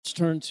Let's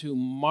turn to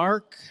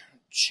Mark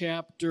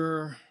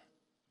chapter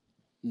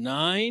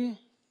 9,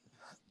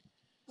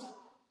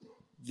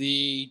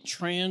 the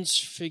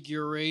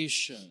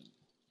Transfiguration.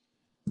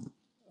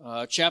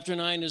 Chapter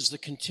 9 is the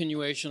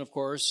continuation, of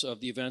course, of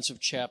the events of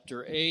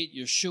chapter 8.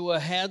 Yeshua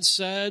had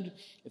said,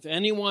 "If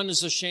anyone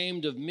is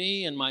ashamed of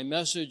me and my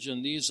message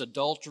in these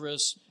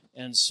adulterous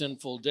and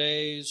sinful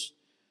days,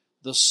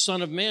 the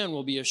Son of Man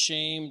will be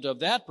ashamed of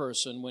that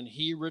person when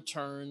he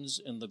returns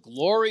in the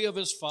glory of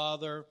his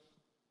Father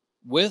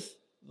with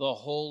the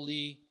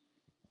holy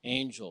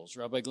angels."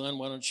 Rabbi Glenn,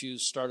 why don't you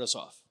start us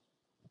off?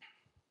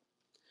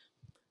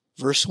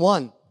 Verse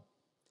 1,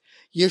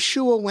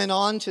 Yeshua went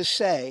on to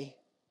say,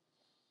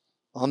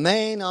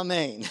 "Amen,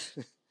 amen.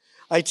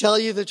 I tell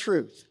you the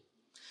truth.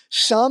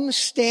 Some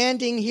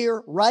standing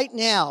here right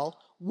now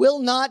will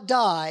not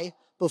die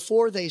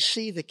before they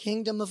see the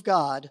kingdom of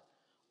God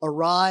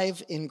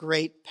arrive in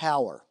great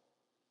power."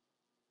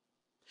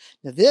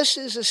 Now, this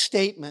is a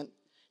statement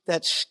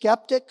that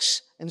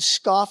skeptics and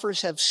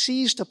scoffers have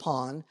seized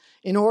upon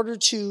in order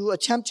to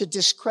attempt to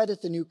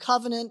discredit the new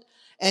covenant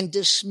and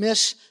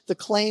dismiss the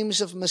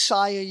claims of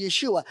Messiah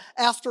Yeshua.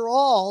 After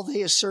all,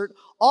 they assert,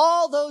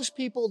 all those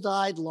people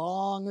died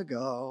long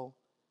ago,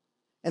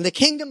 and the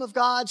kingdom of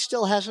God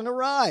still hasn't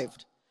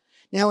arrived.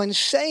 Now, in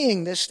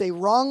saying this, they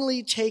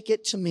wrongly take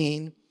it to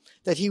mean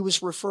that he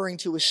was referring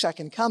to his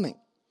second coming.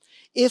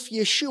 If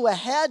Yeshua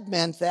had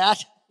meant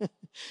that,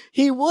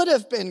 he would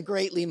have been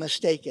greatly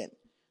mistaken.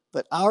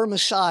 But our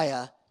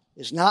Messiah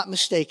is not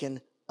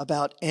mistaken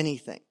about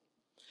anything.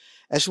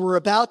 As we're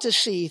about to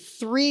see,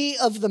 three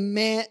of the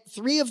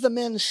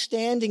men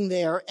standing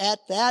there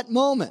at that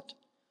moment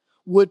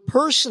would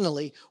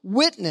personally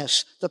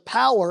witness the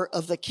power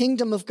of the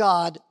kingdom of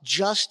God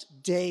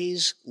just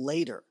days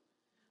later.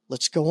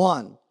 Let's go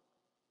on.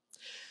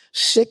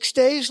 6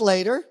 days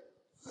later,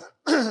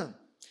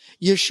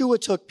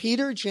 Yeshua took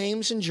Peter,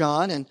 James, and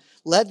John and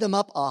led them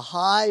up a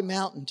high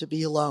mountain to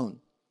be alone.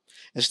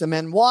 As the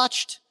men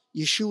watched,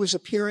 Yeshua's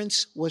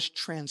appearance was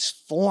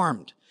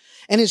transformed,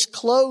 and his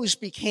clothes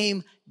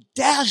became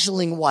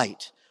dazzling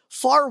white,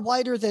 far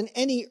whiter than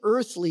any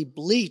earthly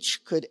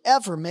bleach could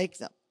ever make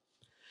them.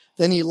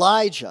 Then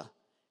Elijah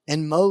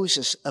and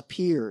Moses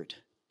appeared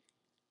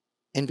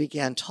and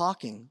began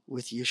talking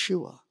with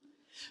Yeshua.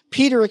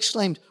 Peter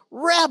exclaimed,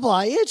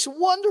 "Rabbi, it's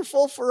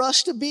wonderful for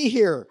us to be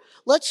here.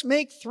 Let's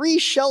make 3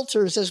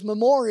 shelters as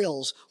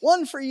memorials,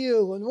 one for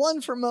you and one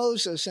for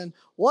Moses and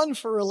one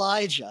for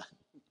Elijah."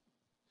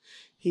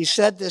 He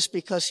said this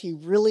because he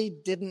really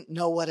didn't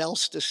know what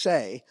else to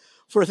say,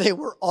 for they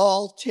were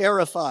all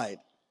terrified.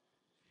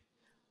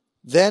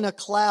 Then a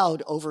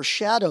cloud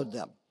overshadowed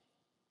them,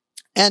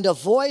 and a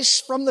voice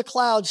from the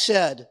cloud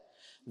said,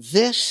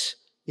 "This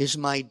is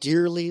my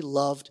dearly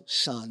loved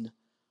son.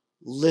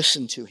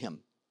 Listen to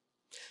him."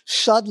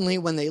 Suddenly,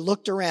 when they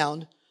looked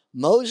around,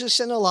 Moses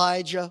and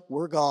Elijah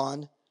were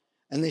gone,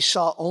 and they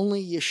saw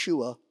only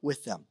Yeshua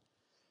with them.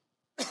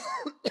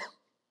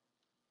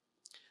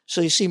 So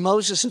you see,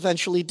 Moses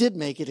eventually did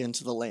make it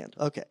into the land.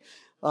 Okay.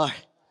 All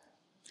right.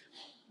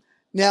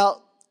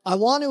 Now, I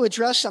want to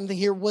address something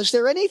here. Was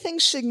there anything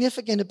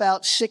significant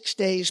about 6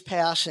 days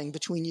passing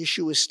between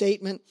Yeshua's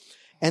statement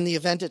and the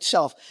event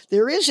itself?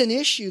 There is an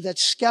issue that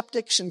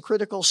skeptics and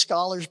critical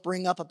scholars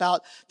bring up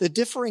about the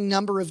differing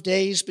number of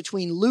days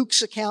between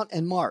Luke's account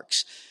and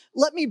Mark's.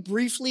 Let me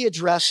briefly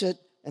address it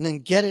and then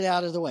get it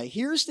out of the way.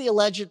 Here's the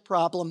alleged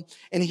problem,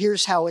 and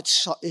here's how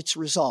it's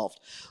resolved.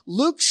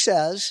 Luke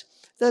says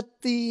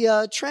that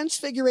the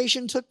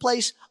transfiguration took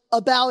place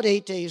about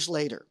 8 days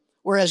later,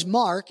 whereas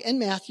Mark and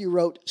Matthew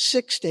wrote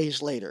 6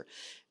 days later.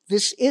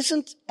 This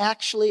isn't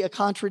actually a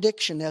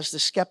contradiction, as the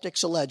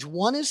skeptics allege.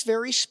 One is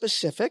very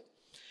specific,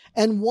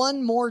 and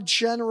one more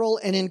general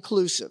and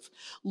inclusive.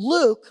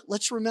 Luke,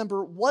 let's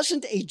remember,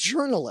 wasn't a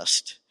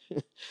journalist.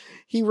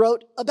 He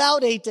wrote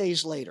about 8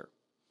 days later.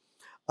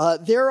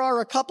 There are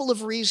a couple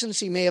of reasons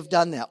he may have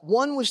done that.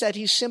 One was that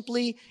he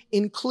simply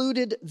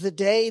included the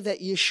day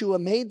that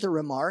Yeshua made the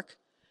remark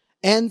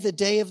and the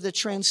day of the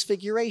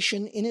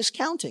transfiguration in his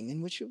counting,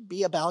 in which it would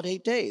be about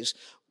 8 days.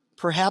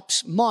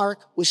 Perhaps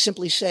Mark was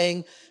simply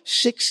saying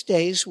 6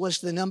 days was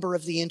the number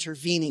of the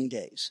intervening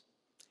days.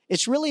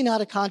 It's really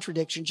not a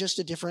contradiction, just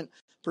a different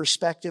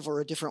perspective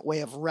or a different way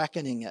of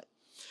reckoning it.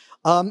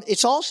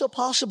 It's also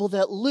possible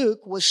that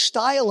Luke was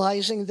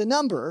stylizing the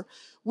number,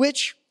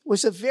 which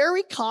was a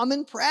very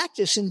common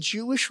practice in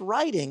Jewish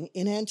writing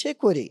in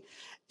antiquity.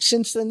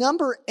 Since the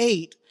number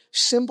 8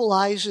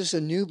 symbolizes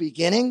a new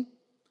beginning,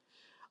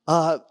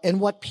 and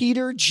what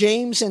Peter,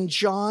 James, and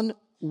John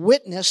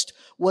witnessed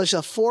was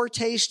a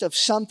foretaste of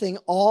something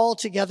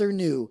altogether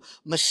new,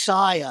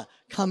 Messiah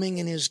coming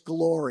in his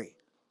glory.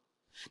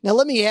 Now,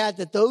 let me add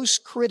that those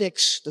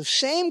critics, the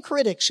same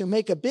critics who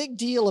make a big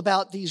deal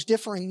about these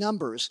differing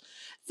numbers,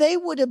 they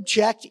would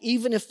object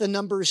even if the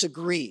numbers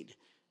agreed.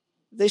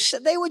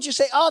 They would just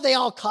say, "Oh, they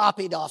all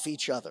copied off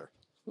each other."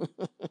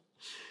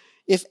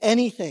 If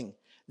anything,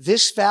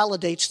 this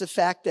validates the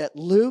fact that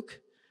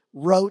Luke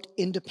wrote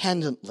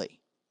independently.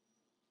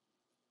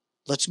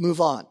 Let's move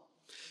on.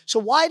 So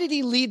why did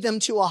he lead them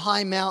to a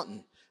high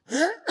mountain?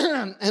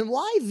 And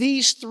why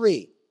these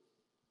three?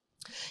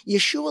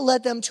 Yeshua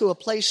led them to a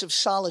place of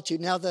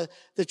solitude. Now, the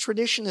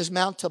tradition is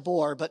Mount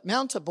Tabor, but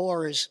Mount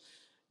Tabor is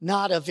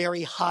not a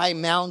very high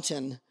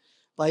mountain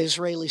by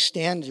Israeli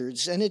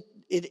standards. And it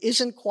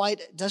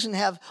doesn't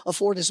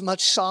afford as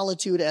much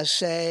solitude as,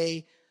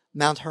 say,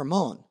 Mount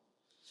Hermon.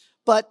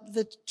 But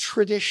the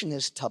tradition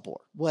is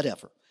Tabor,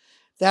 whatever.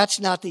 That's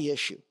not the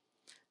issue.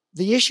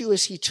 The issue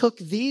is he took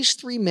these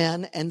three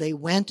men and they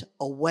went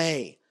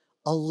away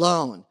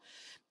alone.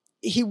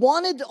 He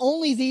wanted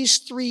only these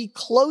three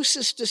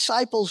closest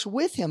disciples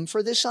with him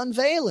for this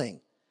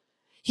unveiling.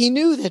 He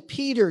knew that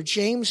Peter,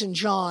 James, and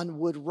John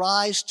would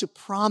rise to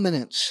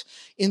prominence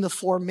in the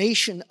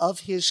formation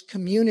of his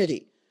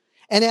community.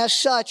 And as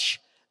such,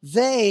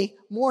 they,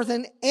 more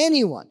than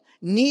anyone,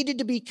 needed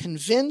to be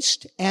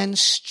convinced and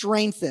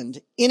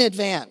strengthened in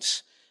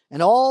advance,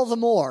 and all the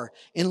more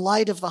in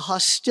light of the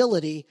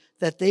hostility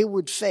that they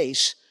would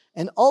face.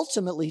 And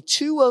ultimately,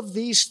 two of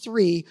these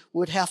three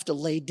would have to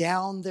lay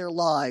down their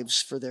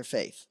lives for their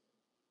faith.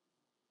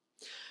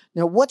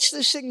 Now, what's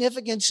the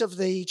significance of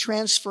the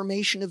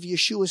transformation of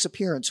Yeshua's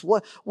appearance?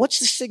 What's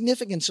the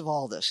significance of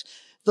all this?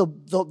 The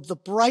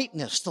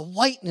brightness, the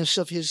whiteness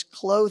of his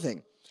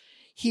clothing.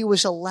 He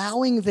was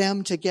allowing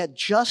them to get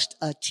just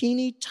a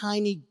teeny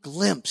tiny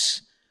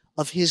glimpse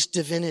of his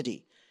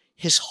divinity,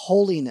 his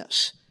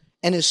holiness,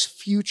 and his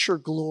future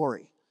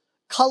glory.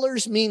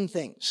 Colors mean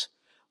things.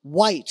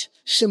 White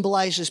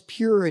symbolizes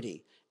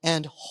purity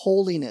and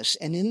holiness,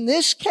 and in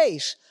this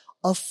case,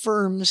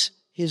 affirms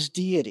his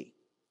deity.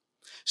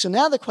 So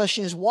now the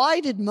question is, why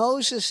did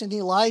Moses and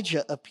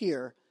Elijah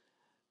appear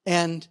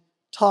and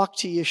talk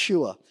to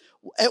Yeshua?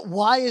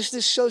 Why is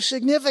this so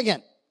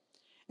significant?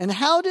 And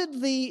how did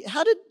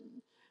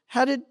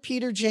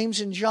Peter,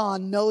 James, and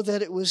John know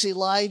that it was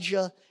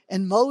Elijah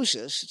and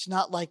Moses? It's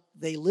not like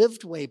they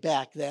lived way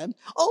back then.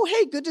 Oh,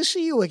 hey, good to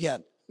see you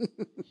again.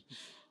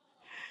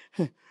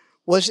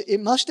 It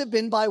must have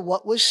been by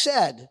what was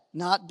said,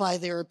 not by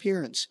their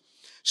appearance.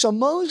 So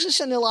Moses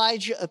and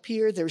Elijah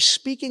appear, they're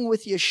speaking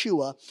with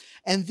Yeshua,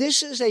 and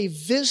this is a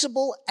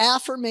visible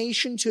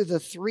affirmation to the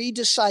three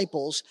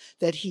disciples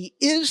that he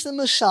is the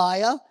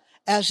Messiah,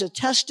 as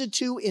attested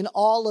to in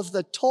all of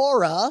the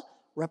Torah,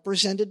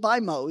 represented by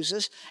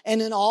Moses,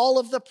 and in all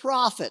of the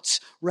prophets,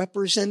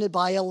 represented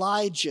by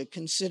Elijah,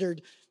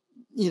 considered,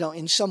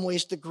 in some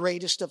ways the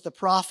greatest of the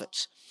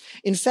prophets.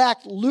 In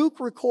fact, Luke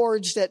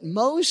records that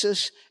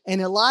Moses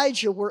and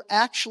Elijah were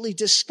actually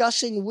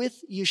discussing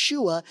with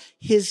Yeshua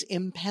his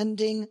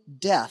impending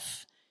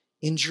death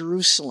in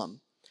Jerusalem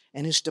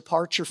and his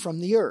departure from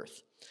the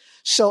earth.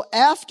 So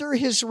after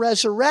his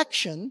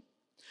resurrection,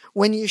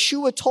 when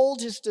Yeshua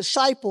told his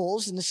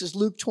disciples, and this is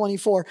Luke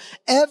 24,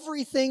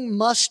 everything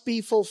must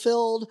be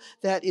fulfilled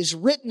that is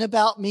written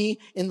about me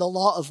in the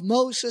law of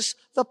Moses,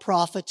 the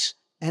prophets,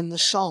 and the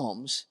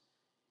Psalms,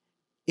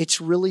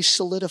 it's really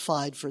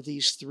solidified for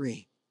these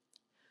three,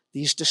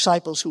 these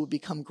disciples who would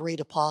become great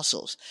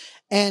apostles.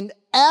 And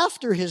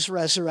after his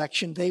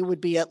resurrection, they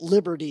would be at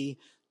liberty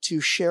to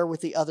share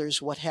with the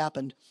others what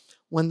happened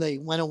when they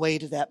went away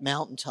to that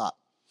mountaintop.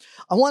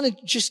 I want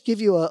to just give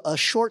you a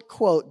short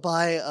quote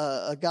by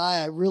a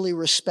guy I really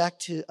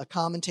respect, a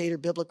commentator,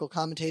 biblical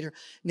commentator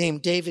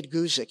named David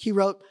Guzik. He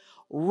wrote,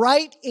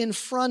 "Right in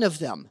front of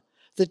them,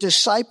 the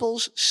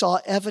disciples saw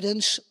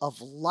evidence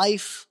of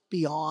life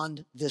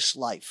beyond this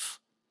life.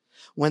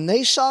 When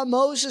they saw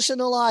Moses and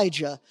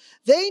Elijah,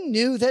 they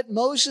knew that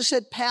Moses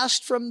had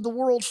passed from the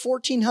world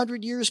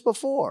 1,400 years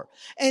before,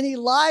 and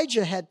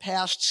Elijah had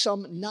passed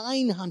some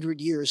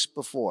 900 years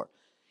before.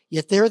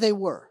 Yet there they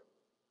were,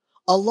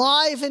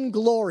 alive in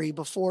glory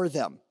before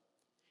them.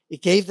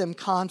 It gave them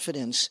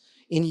confidence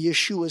in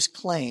Yeshua's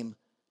claim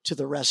to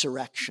the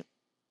resurrection.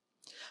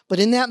 But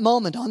in that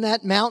moment, on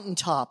that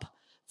mountaintop,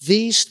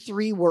 these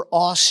three were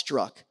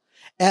awestruck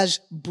as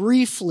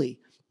briefly,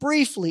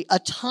 a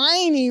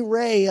tiny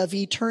ray of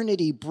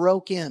eternity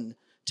broke in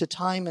to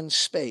time and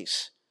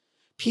space.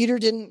 Peter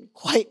didn't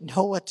quite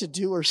know what to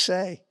do or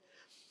say.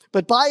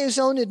 But by his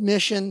own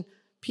admission,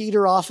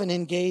 Peter often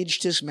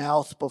engaged his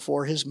mouth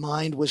before his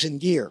mind was in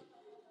gear.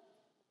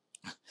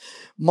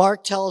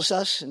 Mark tells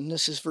us, and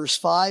this is verse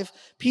 5,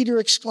 Peter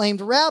exclaimed,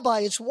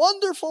 "Rabbi, it's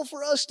wonderful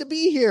for us to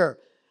be here.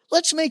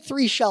 Let's make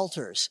 3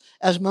 shelters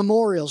as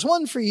memorials,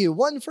 one for you,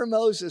 one for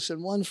Moses,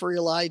 and one for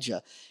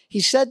Elijah."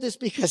 He said this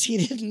because he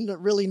didn't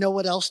really know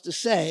what else to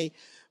say,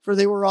 for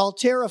they were all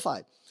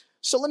terrified.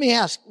 So let me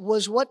ask,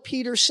 was what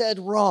Peter said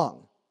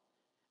wrong?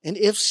 And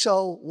if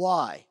so,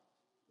 why?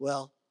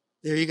 Well,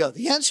 there you go.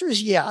 The answer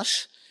is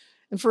yes,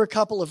 and for a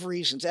couple of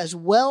reasons. As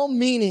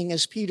well-meaning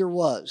as Peter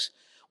was,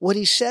 what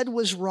he said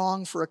was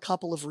wrong for a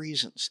couple of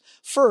reasons.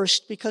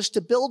 First, because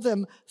to build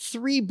them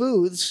 3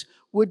 booths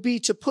would be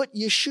to put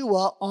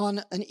Yeshua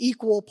on an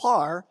equal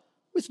par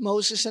with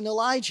Moses and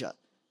Elijah.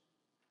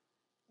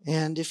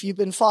 And if you've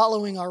been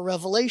following our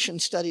Revelation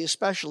study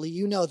especially,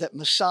 you know that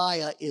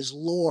Messiah is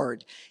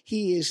Lord.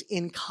 He is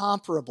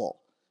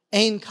incomparable.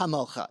 Ein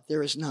kamocha.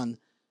 There is none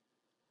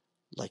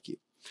like you.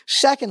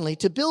 Secondly,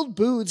 to build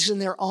booths in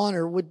their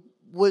honor would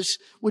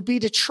would be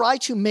to try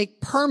to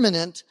make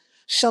permanent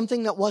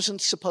something that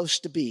wasn't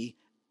supposed to be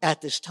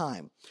at this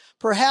time.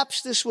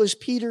 Perhaps this was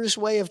Peter's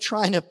way of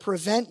trying to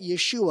prevent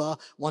Yeshua,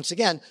 once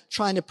again,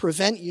 trying to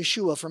prevent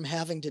Yeshua from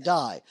having to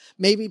die.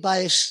 Maybe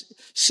by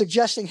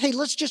suggesting, hey,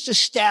 let's just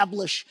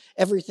establish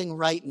everything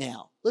right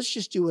now. Let's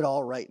just do it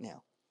all right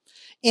now.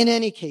 In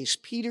any case,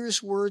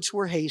 Peter's words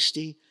were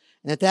hasty,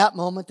 and at that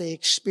moment they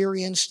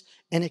experienced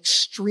an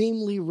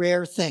extremely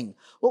rare thing.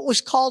 What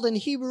was called in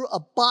Hebrew a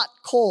bat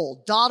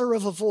kol, daughter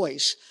of a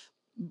voice,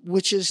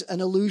 which is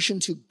an allusion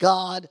to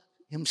God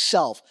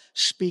himself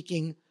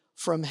speaking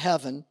from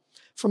heaven,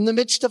 from the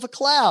midst of a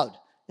cloud.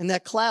 And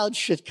that cloud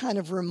should kind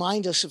of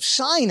remind us of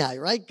Sinai,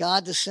 right?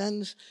 God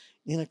descends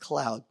in a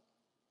cloud.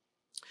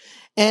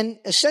 And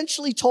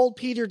essentially told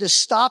Peter to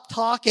stop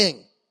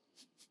talking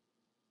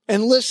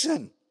and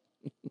listen.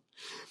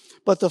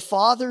 But the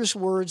Father's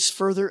words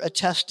further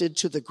attested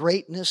to the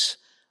greatness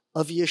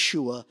of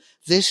Yeshua.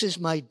 This is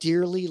my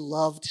dearly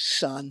loved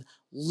Son.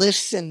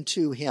 Listen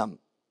to him.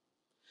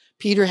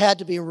 Peter had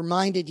to be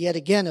reminded yet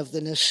again of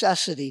the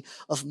necessity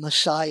of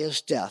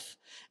Messiah's death.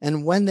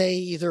 And when they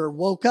either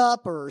woke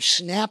up or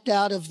snapped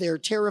out of their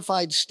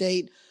terrified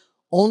state,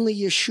 only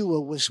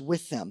Yeshua was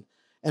with them.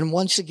 And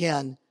once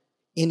again,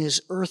 in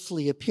his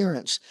earthly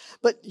appearance.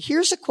 But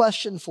here's a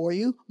question for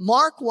you.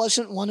 Mark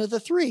wasn't one of the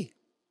three.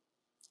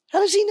 How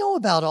does he know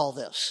about all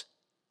this?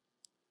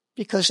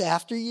 Because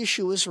after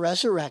Yeshua's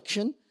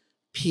resurrection,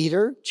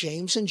 Peter,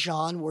 James, and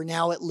John were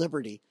now at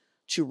liberty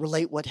to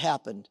relate what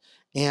happened.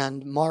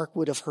 And Mark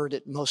would have heard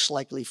it most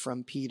likely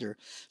from Peter.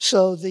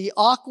 So the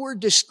awkward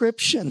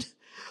description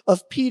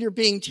of Peter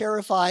being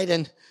terrified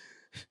and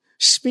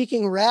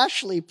speaking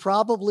rashly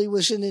probably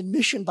was an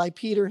admission by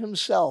Peter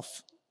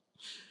himself.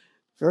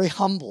 Very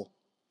humble.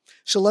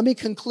 So let me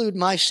conclude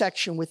my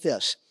section with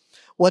this.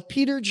 What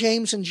Peter,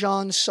 James, and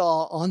John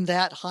saw on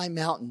that high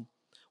mountain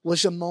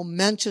was a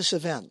momentous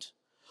event,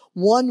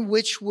 one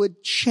which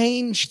would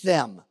change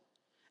them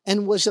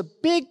and was a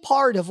big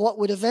part of what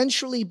would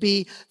eventually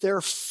be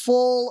their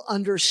full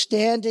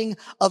understanding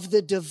of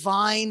the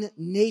divine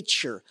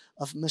nature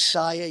of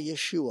Messiah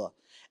Yeshua.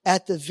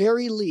 At the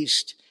very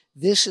least,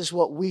 this is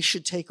what we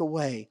should take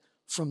away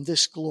from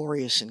this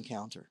glorious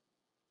encounter.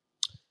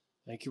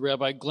 Thank you,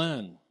 Rabbi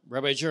Glenn.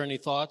 Rabbi Jer, any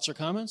thoughts or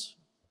comments?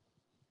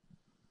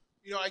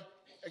 You know,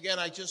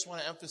 I just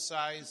want to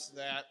emphasize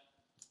that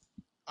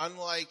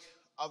unlike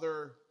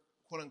other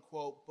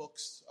quote-unquote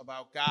books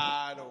about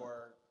God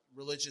or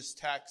religious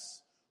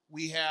texts,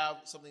 we have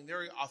something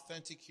very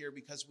authentic here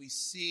because we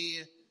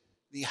see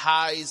the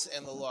highs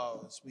and the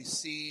lows. We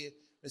see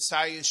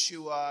Messiah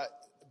Yeshua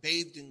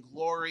bathed in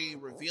glory,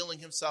 revealing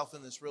himself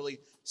in this really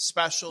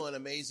special and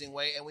amazing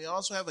way. And we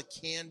also have a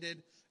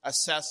candid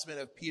assessment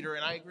of Peter.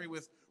 And I agree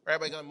with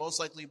Rabbi Glenn, most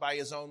likely by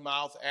his own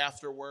mouth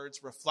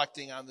afterwards,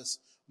 reflecting on this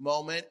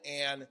moment.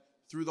 And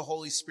through the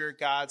Holy Spirit,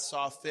 God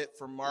saw fit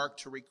for Mark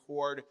to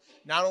record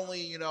not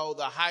only, the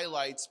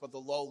highlights, but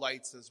the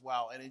lowlights as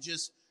well. And it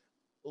just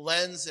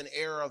lends an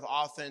air of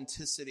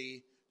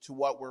authenticity to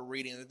what we're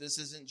reading. That this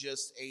isn't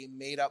just a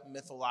made-up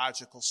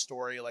mythological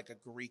story like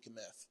a Greek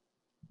myth.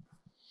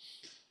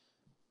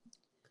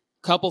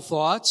 Couple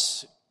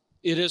thoughts.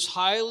 It is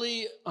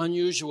highly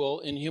unusual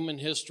in human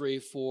history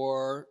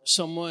for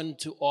someone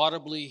to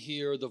audibly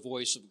hear the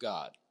voice of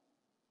God.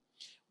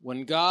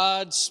 When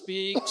God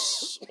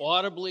speaks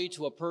audibly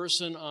to a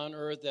person on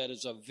earth, that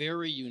is a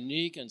very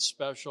unique and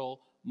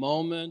special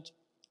moment.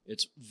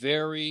 It's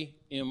very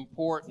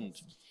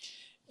important.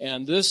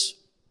 And this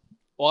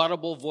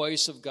audible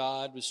voice of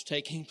God was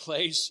taking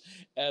place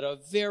at a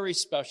very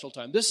special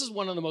time. This is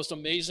one of the most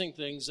amazing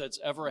things that's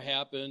ever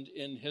happened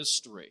in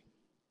history.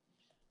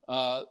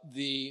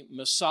 The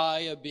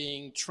Messiah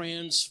being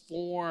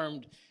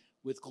transformed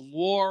with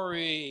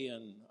glory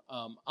and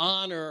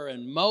honor,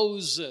 and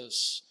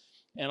Moses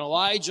and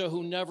Elijah,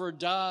 who never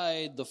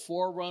died, the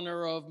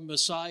forerunner of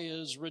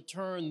Messiah's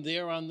return,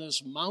 there on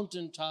this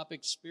mountaintop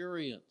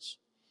experience.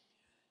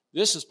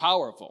 This is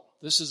powerful.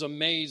 This is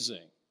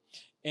amazing.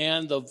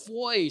 And the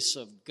voice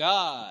of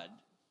God,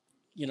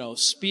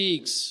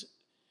 speaks,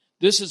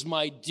 "This is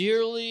my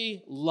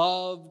dearly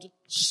loved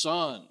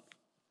Son."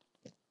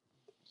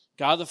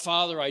 God the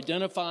Father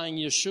identifying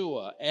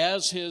Yeshua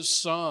as his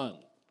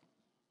Son,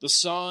 the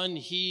Son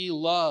he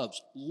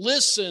loves.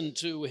 Listen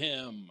to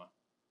him.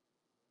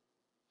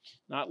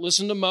 Not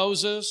listen to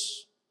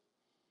Moses,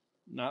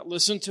 not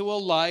listen to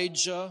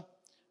Elijah.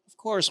 Of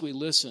course we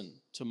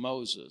listen to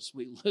Moses,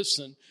 we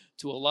listen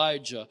to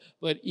Elijah,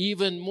 but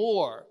even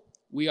more,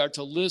 we are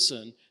to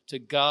listen to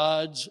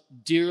God's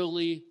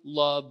dearly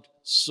loved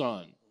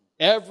Son.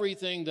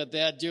 Everything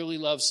that dearly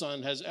loved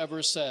Son has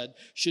ever said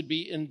should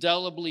be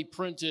indelibly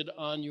printed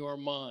on your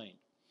mind.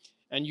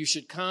 And you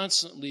should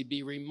constantly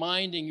be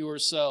reminding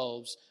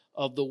yourselves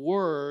of the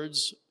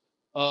words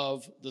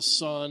of the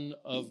Son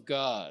of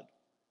God.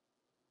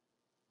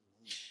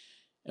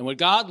 And what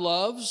God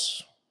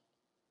loves,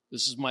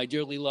 "This is my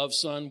dearly loved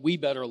Son," we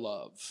better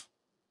love.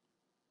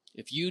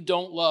 If you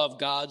don't love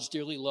God's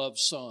dearly loved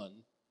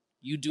Son,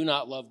 you do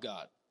not love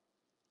God.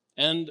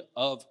 End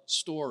of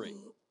story.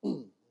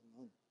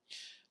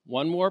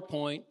 One more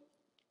point.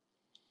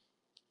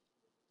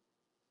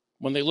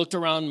 When they looked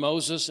around,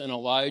 Moses and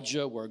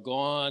Elijah were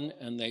gone,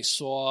 and they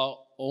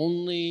saw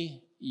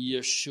only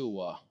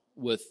Yeshua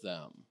with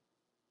them.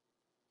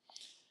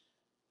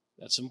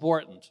 That's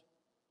important.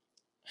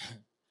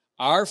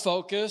 Our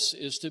focus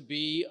is to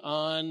be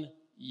on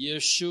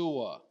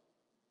Yeshua.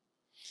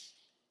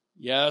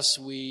 Yes,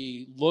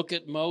 we look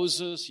at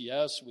Moses.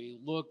 Yes, we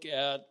look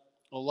at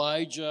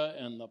Elijah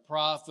and the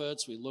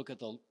prophets. We look at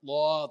the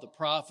law, the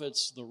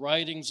prophets, the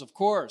writings, of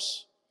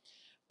course.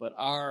 But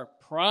our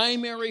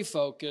primary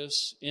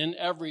focus in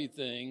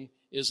everything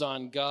is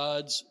on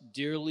God's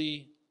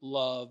dearly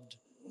loved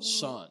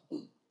Son.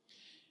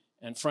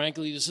 And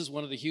frankly, this is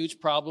one of the huge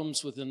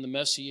problems within the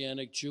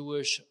Messianic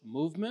Jewish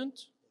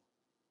movement.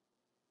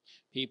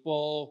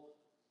 People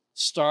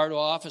start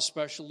off,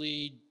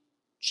 especially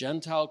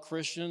Gentile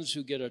Christians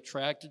who get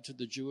attracted to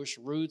the Jewish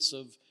roots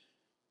of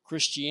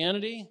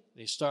Christianity.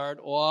 They start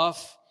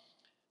off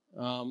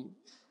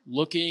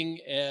looking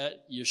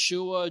at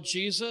Yeshua,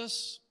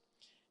 Jesus,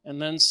 and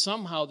then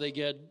somehow they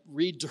get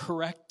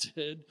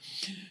redirected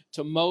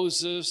to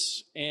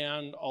Moses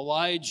and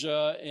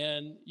Elijah,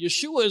 and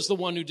Yeshua is the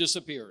one who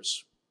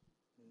disappears.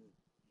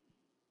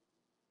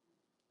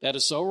 That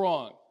is so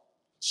wrong,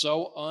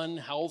 so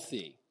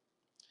unhealthy.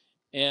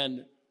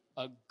 And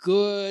a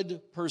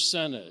good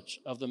percentage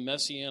of the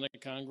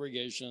Messianic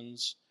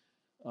congregations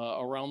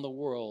around the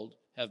world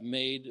have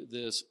made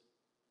this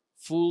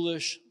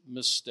foolish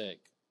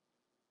mistake.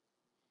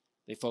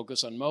 They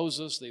focus on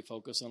Moses, they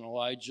focus on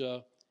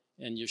Elijah,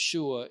 and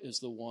Yeshua is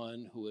the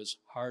one who is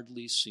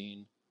hardly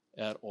seen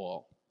at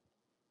all.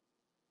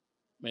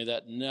 May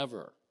that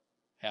never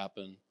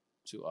happen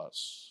to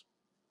us.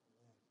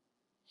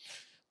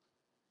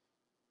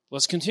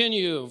 Let's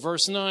continue.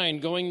 Verse 9,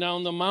 going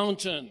down the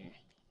mountain.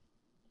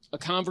 A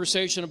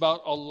conversation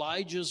about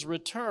Elijah's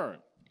return.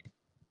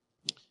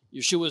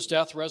 Yeshua's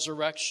death,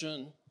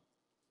 resurrection,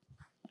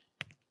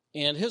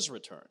 and his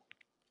return.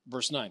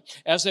 Verse 9.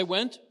 As they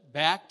went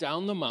back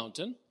down the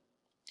mountain,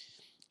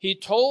 he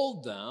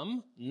told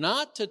them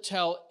not to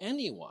tell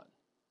anyone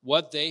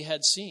what they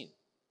had seen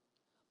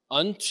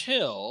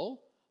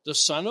until the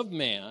Son of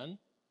Man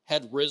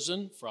had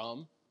risen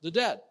from the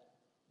dead.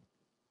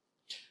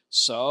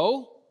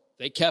 So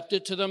they kept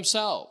it to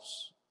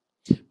themselves.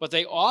 But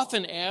they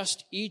often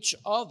asked each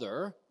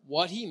other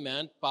what he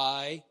meant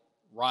by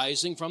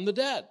rising from the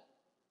dead.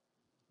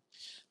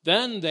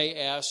 Then they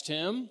asked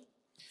him,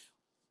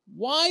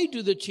 "Why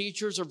do the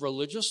teachers of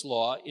religious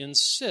law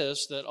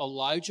insist that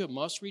Elijah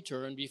must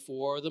return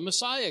before the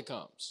Messiah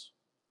comes?"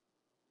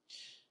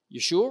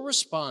 Yeshua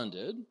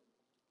responded,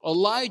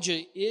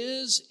 "Elijah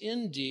is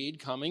indeed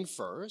coming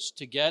first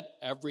to get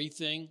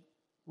everything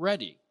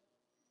ready.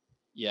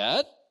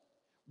 Yet,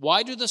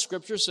 why do the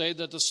scriptures say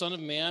that the Son of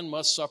Man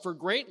must suffer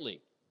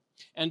greatly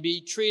and be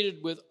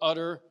treated with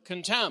utter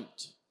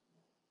contempt?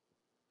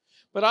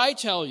 But I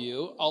tell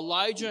you,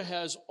 Elijah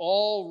has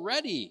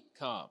already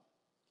come,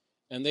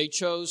 and they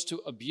chose to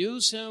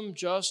abuse him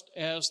just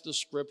as the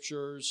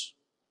scriptures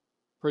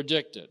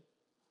predicted."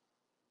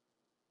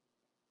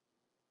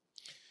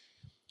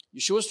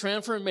 Yeshua's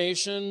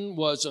transformation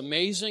was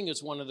amazing.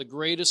 It's one of the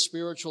greatest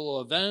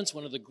spiritual events,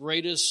 one of the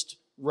greatest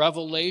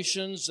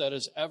revelations that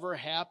has ever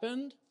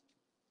happened.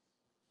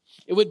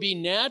 It would be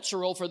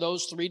natural for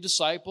those three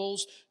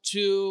disciples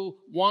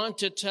to want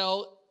to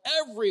tell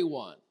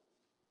everyone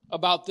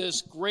about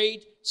this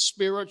great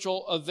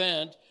spiritual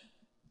event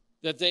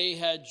that they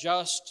had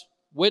just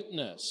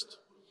witnessed.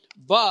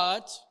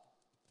 But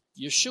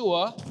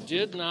Yeshua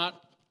did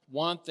not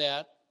want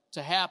that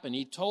to happen.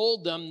 He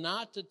told them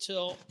not to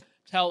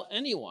tell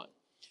anyone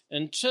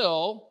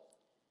until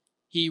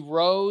he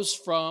rose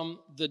from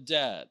the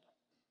dead.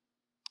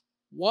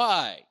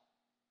 Why?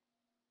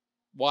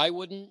 Why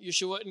wouldn't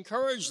Yeshua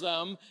encourage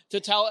them to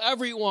tell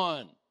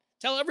everyone?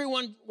 Tell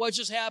everyone what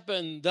just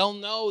happened. They'll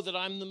know that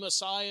I'm the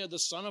Messiah, the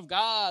Son of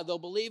God. They'll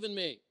believe in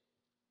me.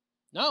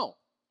 No.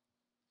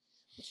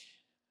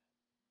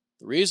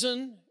 The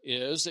reason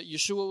is that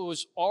Yeshua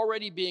was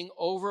already being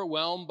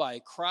overwhelmed by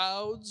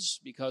crowds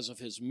because of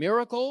his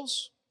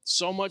miracles,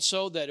 so much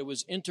so that it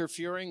was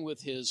interfering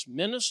with his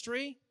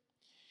ministry.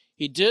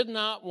 He did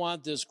not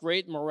want this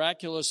great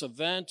miraculous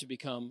event to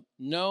become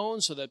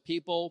known so that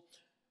people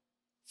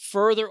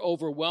further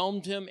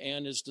overwhelmed him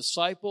and his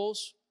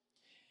disciples.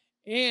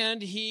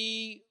 And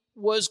he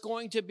was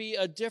going to be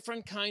a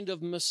different kind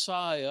of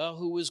Messiah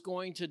who was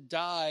going to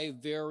die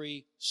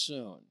very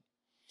soon.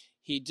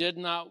 He did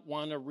not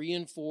want to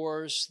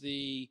reinforce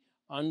the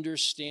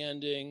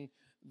understanding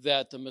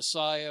that the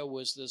Messiah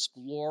was this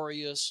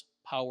glorious,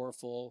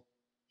 powerful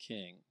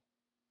king.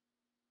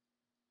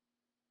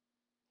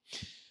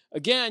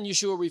 Again,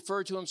 Yeshua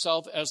referred to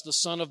himself as the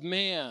Son of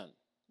Man,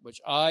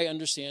 which I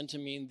understand to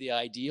mean the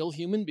ideal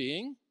human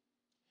being,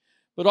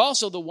 but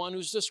also the one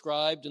who's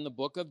described in the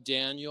book of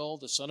Daniel,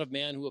 the Son of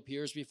Man who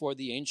appears before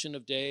the Ancient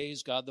of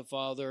Days, God the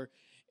Father,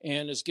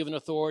 and is given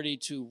authority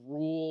to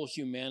rule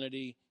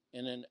humanity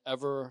in an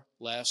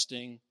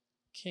everlasting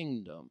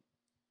kingdom.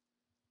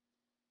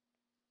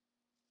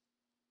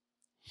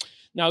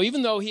 Now,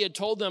 even though he had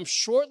told them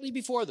shortly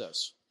before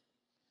this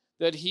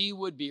that he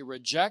would be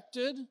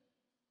rejected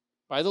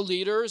by the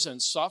leaders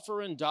and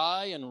suffer and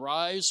die and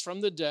rise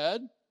from the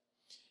dead,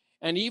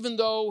 and even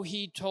though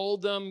he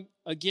told them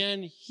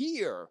again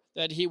here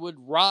that he would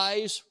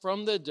rise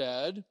from the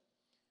dead,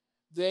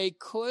 they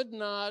could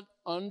not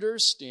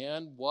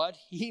understand what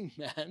he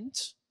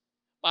meant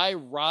by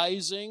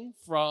rising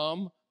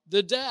from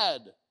the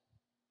dead.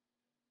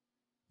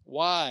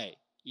 Why?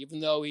 Even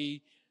though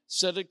he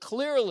said it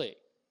clearly,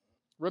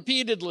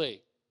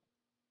 repeatedly.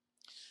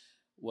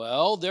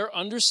 Well, their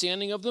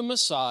understanding of the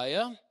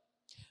Messiah,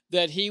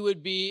 that he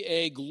would be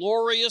a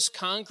glorious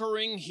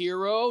conquering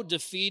hero,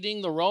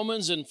 defeating the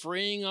Romans and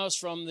freeing us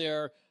from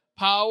their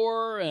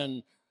power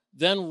and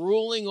then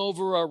ruling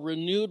over a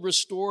renewed,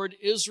 restored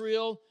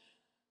Israel,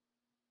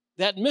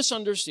 that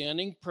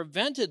misunderstanding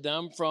prevented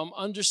them from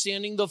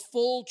understanding the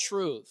full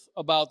truth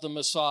about the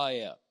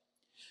Messiah.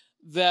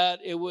 That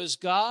it was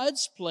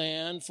God's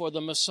plan for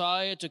the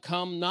Messiah to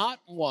come not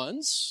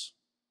once,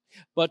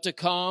 but to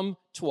come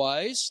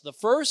twice. The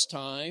first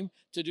time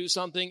to do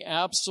something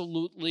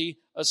absolutely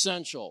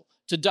essential,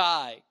 to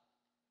die.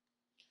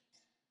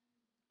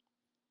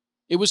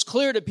 It was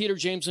clear to Peter,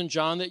 James, and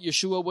John that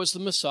Yeshua was the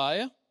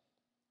Messiah.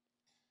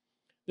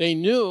 They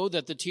knew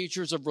that the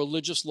teachers of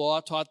religious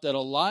law taught that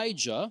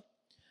Elijah,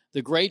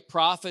 the great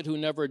prophet who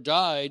never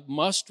died,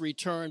 must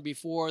return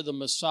before the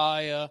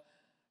Messiah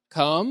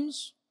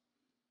comes.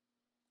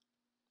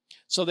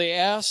 So they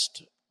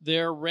asked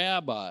their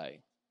rabbi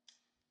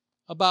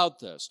about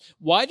this.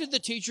 Why did the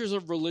teachers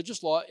of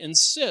religious law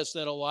insist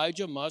that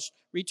Elijah must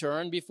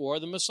return before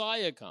the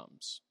Messiah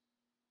comes?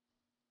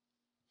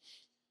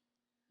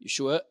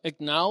 Yeshua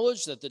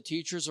acknowledged that the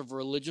teachers of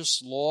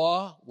religious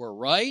law were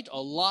right.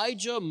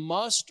 Elijah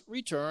must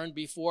return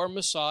before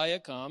Messiah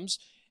comes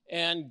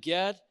and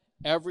get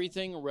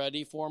everything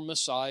ready for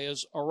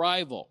Messiah's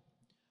arrival.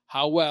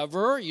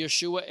 However,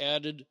 Yeshua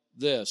added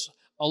this: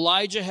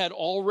 Elijah had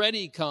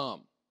already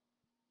come,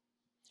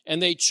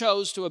 and they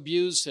chose to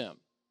abuse him,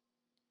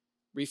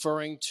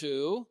 referring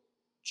to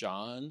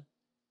John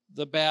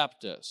the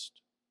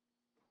Baptist.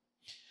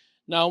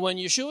 Now, when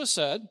Yeshua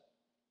said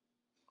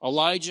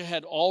Elijah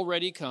had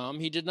already come,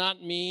 he did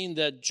not mean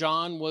that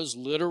John was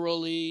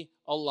literally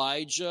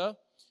Elijah,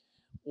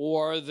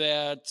 or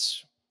that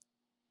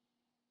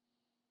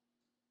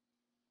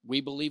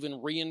we believe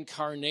in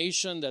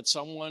reincarnation, that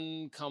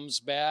someone comes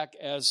back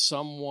as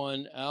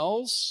someone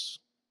else.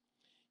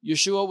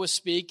 Yeshua was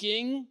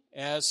speaking,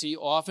 as he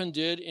often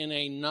did, in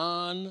a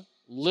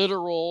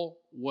non-literal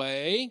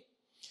way.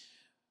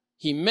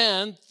 He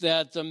meant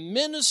that the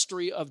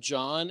ministry of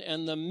John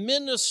and the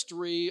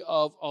ministry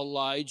of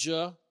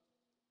Elijah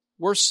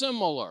were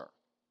similar.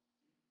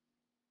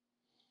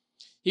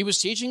 He was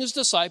teaching his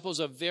disciples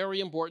a very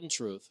important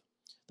truth,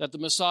 that the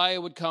Messiah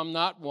would come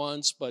not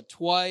once, but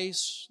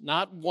twice,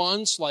 not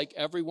once like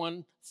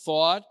everyone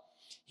thought.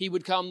 He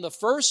would come the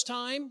first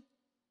time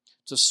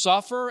to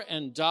suffer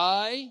and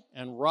die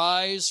and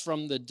rise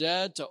from the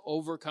dead to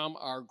overcome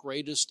our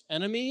greatest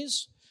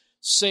enemies,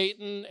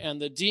 Satan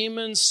and the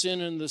demons,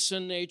 sin and the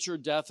sin nature,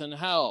 death and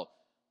hell.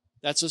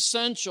 That's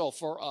essential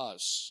for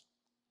us.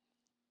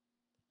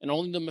 And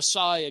only the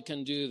Messiah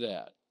can do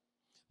that.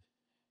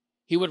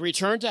 He would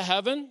return to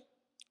heaven,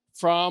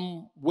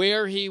 from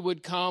where he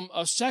would come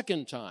a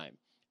second time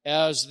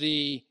as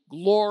the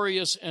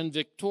glorious and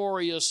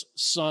victorious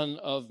Son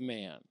of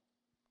Man.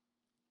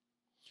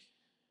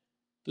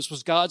 This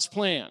was God's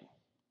plan.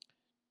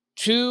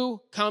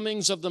 2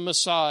 comings of the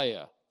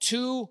Messiah,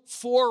 2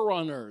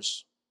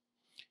 forerunners,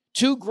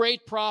 2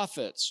 great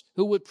prophets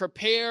who would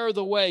prepare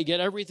the way, get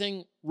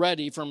everything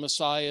ready for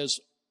Messiah's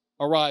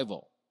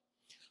arrival.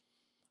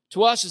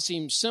 To us, it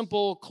seems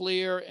simple,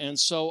 clear, and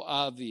so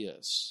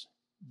obvious,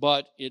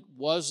 but it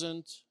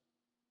wasn't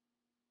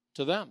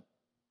to them.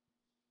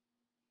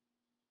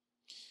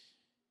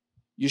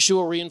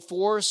 Yeshua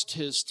reinforced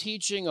his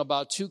teaching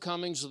about 2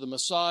 comings of the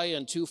Messiah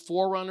and 2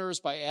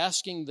 forerunners by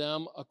asking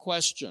them a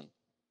question.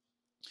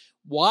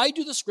 Why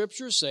do the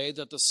scriptures say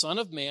that the Son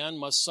of Man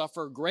must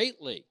suffer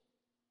greatly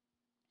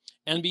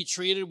and be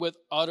treated with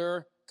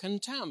utter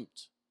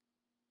contempt?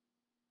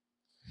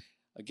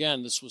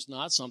 Again, this was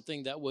not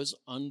something that was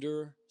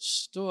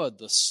understood,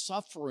 the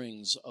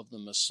sufferings of the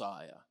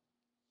Messiah.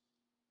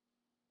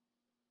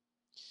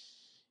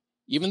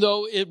 Even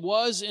though it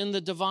was in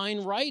the divine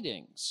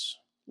writings,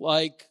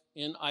 like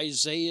in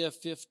Isaiah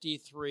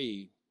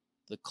 53,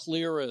 the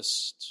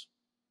clearest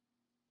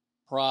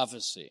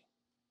prophecy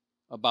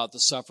about the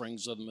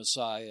sufferings of the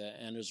Messiah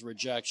and his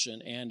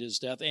rejection and his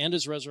death and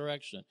his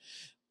resurrection.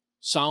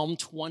 Psalm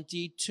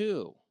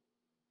 22.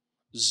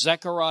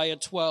 Zechariah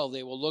 12,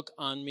 they will look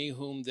on me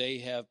whom they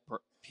have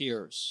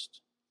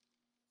pierced.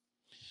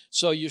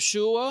 So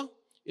Yeshua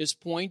is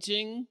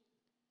pointing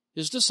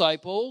his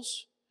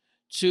disciples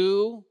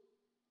to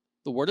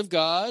the Word of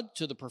God,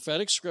 to the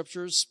prophetic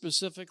scriptures,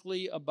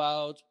 specifically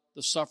about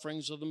the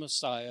sufferings of the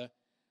Messiah,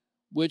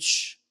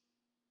 which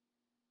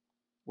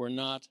were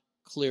not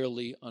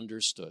clearly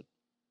understood.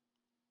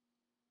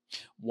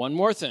 One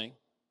more thing.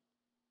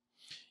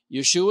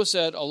 Yeshua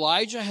said,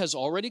 Elijah has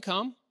already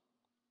come,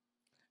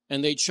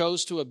 and they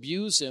chose to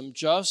abuse him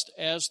just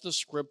as the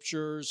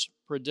scriptures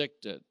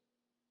predicted.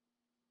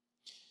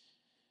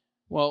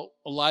 Well,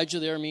 Elijah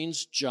there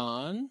means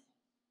John.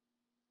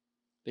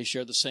 They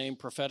share the same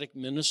prophetic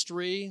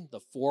ministry,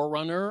 the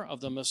forerunner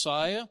of the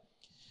Messiah.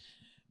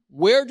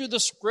 Where do the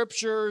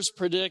scriptures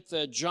predict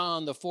that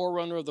John, the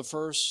forerunner of the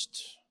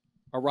first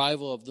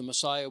arrival of the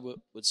Messiah,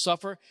 would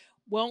suffer?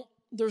 Well,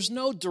 there's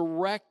no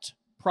direct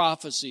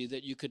prophecy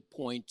that you could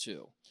point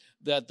to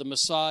that the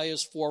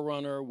Messiah's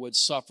forerunner would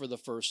suffer the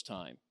first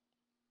time.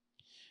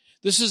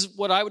 This is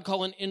what I would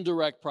call an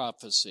indirect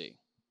prophecy.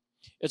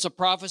 It's a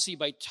prophecy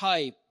by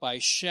type, by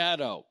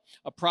shadow,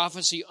 a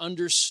prophecy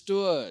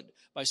understood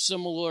by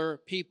similar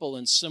people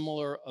and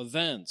similar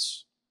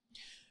events.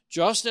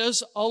 Just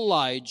as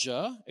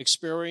Elijah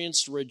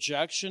experienced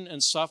rejection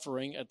and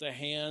suffering at the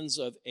hands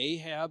of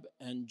Ahab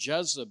and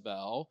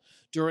Jezebel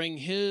during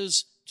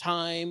his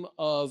time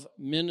of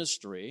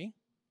ministry,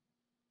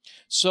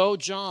 so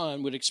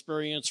John would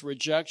experience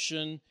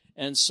rejection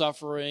and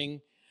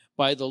suffering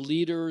by the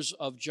leaders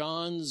of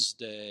John's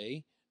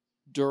day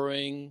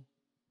during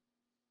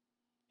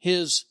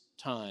his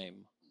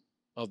time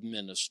of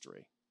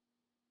ministry.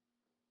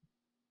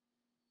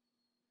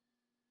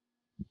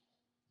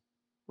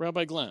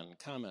 Rabbi Glenn,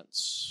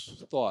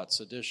 comments, thoughts,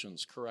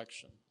 additions,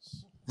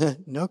 corrections?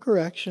 No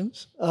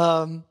corrections.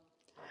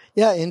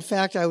 Yeah, in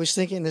fact, I was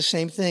thinking the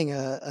same thing,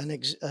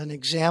 an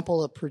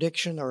example, a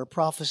prediction or a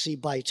prophecy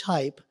by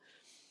type.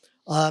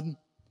 In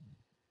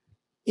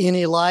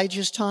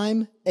Elijah's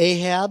time,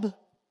 Ahab,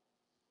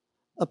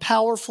 a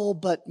powerful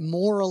but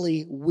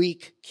morally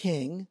weak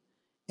king,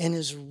 and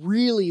his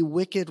really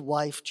wicked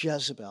wife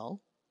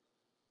Jezebel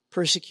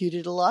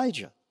persecuted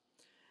Elijah.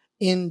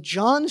 In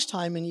John's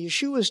time, in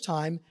Yeshua's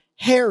time,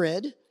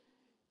 Herod,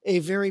 a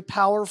very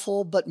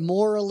powerful but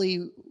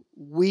morally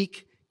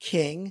weak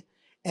king,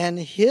 and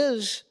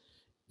his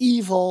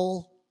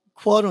evil,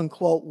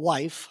 quote-unquote,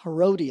 wife,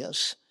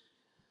 Herodias,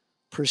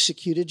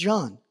 persecuted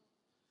John.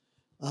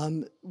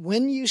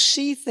 When you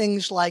see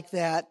things like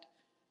that,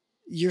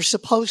 you're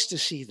supposed to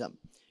see them.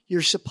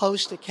 You're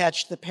supposed to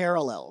catch the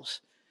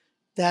parallels.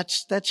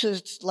 That's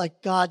just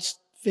like God's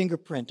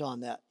fingerprint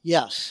on that.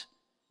 Yes,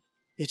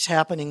 it's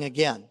happening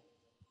again.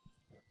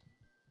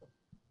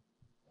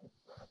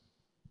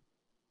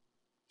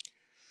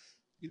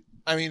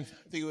 I mean,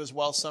 I think it was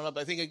well summed up.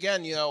 I think,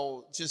 again,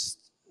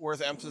 just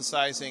worth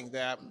emphasizing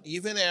that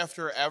even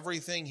after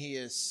everything he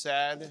has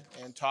said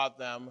and taught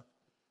them,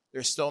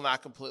 they're still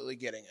not completely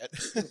getting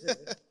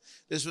it.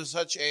 This was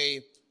such a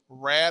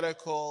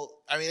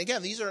radical, I mean,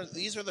 again, these are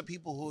the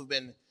people who have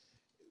been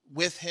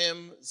with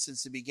him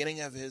since the beginning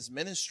of his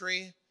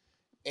ministry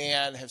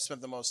and have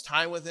spent the most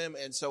time with him.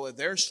 And so if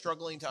they're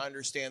struggling to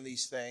understand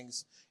these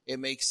things, it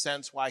makes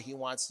sense why he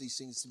wants these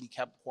things to be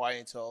kept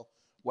quiet until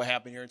what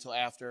happened here, until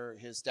after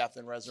his death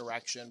and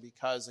resurrection,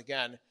 because,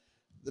 again,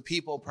 the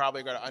people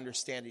probably are going to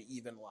understand it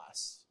even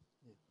less.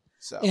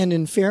 So. And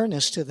in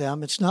fairness to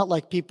them, it's not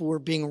like people were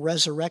being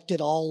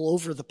resurrected all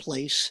over the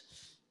place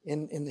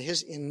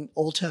in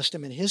Old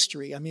Testament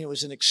history. I mean, it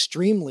was an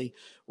extremely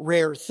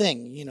rare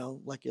thing,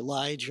 like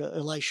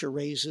Elisha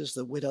raises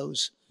the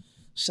widows.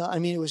 So, I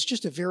mean, it was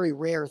just a very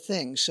rare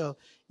thing. So,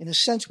 in a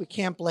sense, we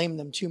can't blame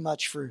them too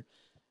much for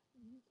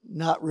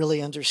not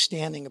really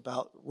understanding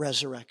about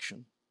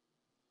resurrection.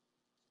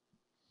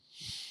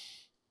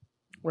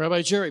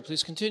 Rabbi Jerry,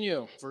 please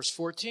continue. Verse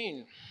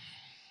 14.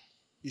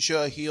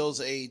 Yeshua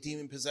heals a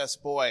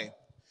demon-possessed boy.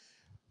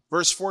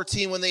 Verse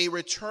 14, when they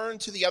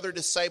returned to the other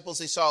disciples,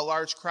 they saw a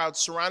large crowd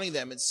surrounding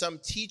them, and some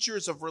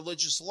teachers of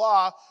religious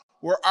law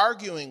were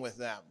arguing with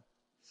them.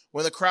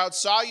 When the crowd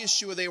saw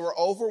Yeshua, they were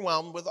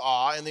overwhelmed with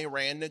awe, and they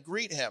ran to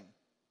greet him.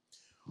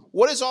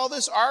 What is all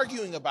this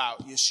arguing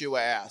about?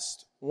 Yeshua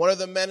asked. One of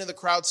the men in the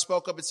crowd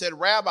spoke up and said,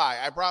 Rabbi,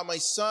 I brought my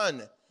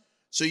son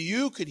so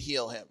you could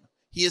heal him.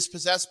 He is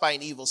possessed by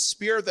an evil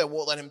spirit that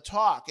won't let him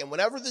talk. And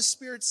whenever the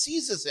spirit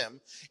seizes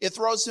him, it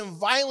throws him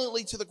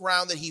violently to the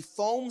ground, that he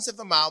foams at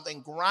the mouth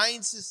and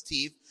grinds his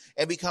teeth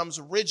and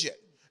becomes rigid.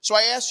 So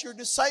I asked your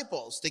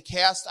disciples to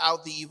cast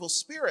out the evil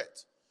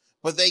spirit,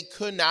 but they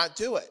could not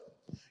do it.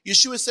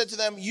 Yeshua said to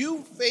them,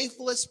 you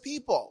faithless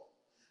people,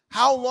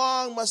 how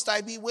long must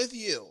I be with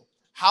you?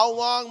 How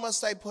long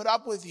must I put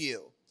up with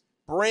you?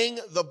 Bring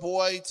the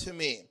boy to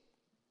me.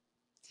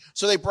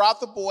 So they brought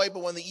the boy,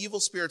 but when the evil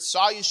spirit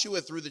saw Yeshua,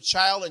 it threw the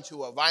child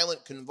into a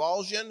violent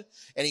convulsion,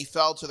 and he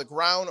fell to the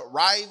ground,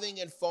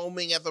 writhing and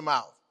foaming at the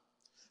mouth.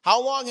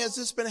 How long has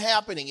this been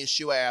happening?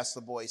 Yeshua asked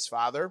the boy's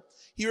father.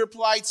 He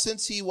replied,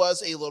 since he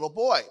was a little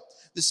boy.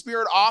 The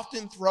spirit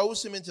often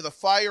throws him into the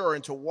fire or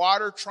into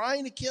water,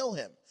 trying to kill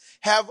him.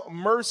 Have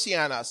mercy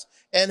on us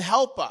and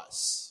help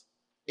us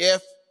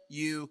if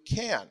you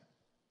can.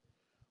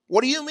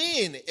 What do you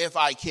mean, if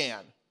I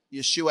can?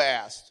 Yeshua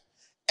asked.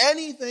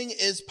 Anything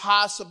is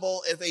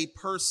possible if a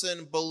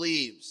person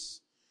believes.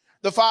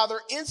 The father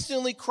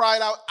instantly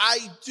cried out, I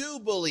do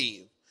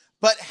believe,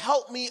 but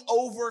help me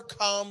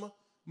overcome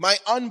my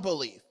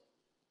unbelief.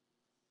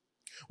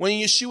 When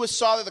Yeshua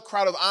saw that the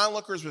crowd of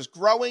onlookers was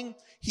growing,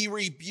 he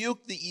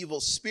rebuked the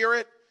evil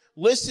spirit.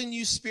 Listen,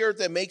 you spirit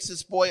that makes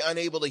this boy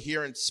unable to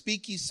hear and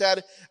speak, he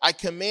said, I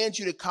command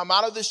you to come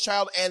out of this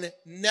child and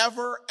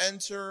never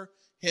enter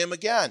him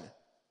again.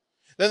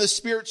 Then the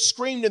spirit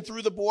screamed and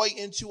threw the boy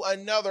into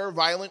another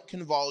violent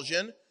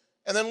convulsion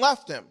and then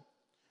left him.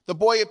 The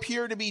boy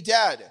appeared to be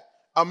dead.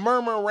 A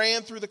murmur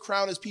ran through the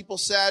crowd as people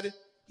said,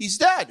 he's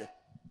dead.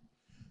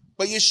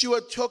 But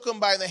Yeshua took him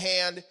by the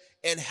hand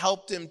and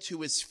helped him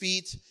to his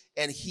feet,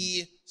 and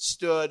he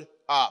stood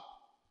up.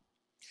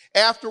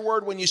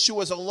 Afterward, when Yeshua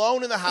was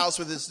alone in the house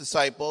with his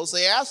disciples,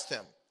 they asked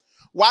him,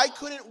 why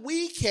couldn't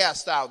we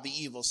cast out the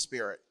evil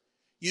spirit?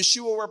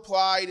 Yeshua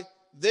replied,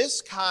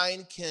 this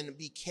kind can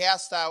be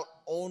cast out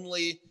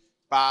only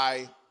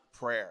by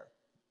prayer.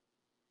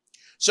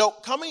 So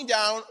coming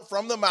down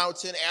from the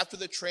mountain after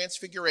the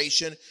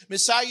transfiguration,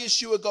 Messiah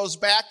Yeshua goes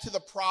back to the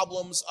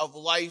problems of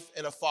life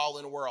in a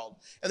fallen world.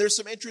 And there's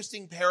some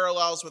interesting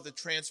parallels with the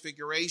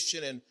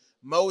transfiguration and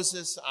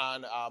Moses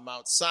on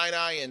Mount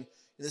Sinai. And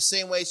in the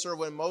same way, sort of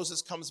when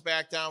Moses comes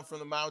back down from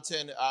the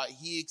mountain,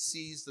 he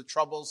sees the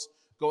troubles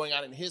going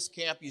on in his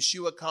camp.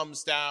 Yeshua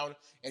comes down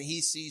and he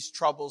sees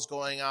troubles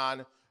going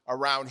on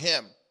around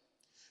him.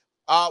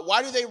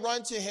 Why do they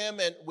run to him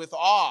and with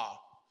awe?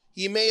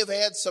 He may have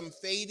had some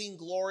fading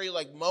glory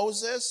like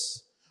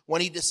Moses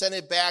when he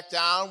descended back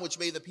down, which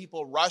made the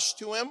people rush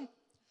to him.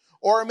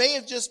 Or it may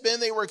have just been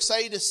they were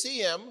excited to see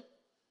him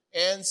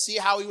and see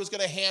how he was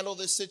going to handle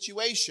this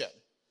situation.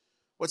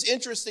 What's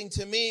interesting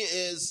to me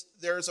is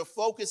there's a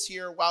focus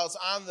here, while it's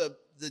on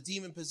the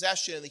demon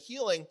possession and the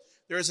healing,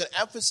 there's an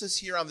emphasis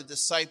here on the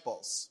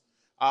disciples.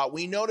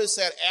 We notice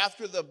that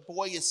after the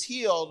boy is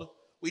healed,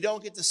 we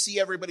don't get to see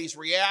everybody's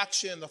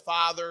reaction, the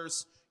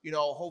father's,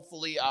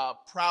 hopefully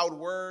proud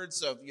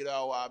words of,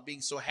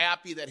 being so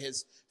happy that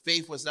his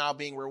faith was now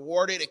being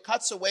rewarded. It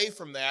cuts away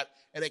from that,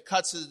 and it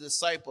cuts to the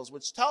disciples,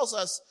 which tells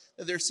us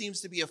that there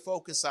seems to be a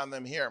focus on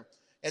them here.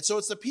 And so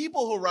it's the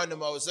people who run to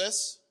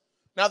Moses.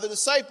 Now the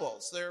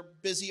disciples, they're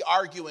busy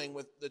arguing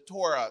with the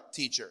Torah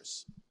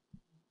teachers.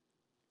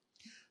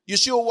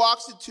 Yeshua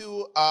walks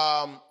into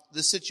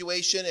the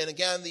situation, and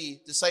again, the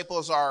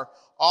disciples are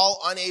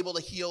all unable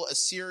to heal a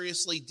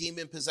seriously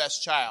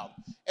demon-possessed child.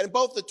 And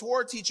both the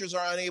Torah teachers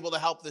are unable to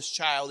help this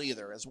child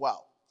either as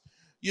well.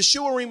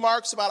 Yeshua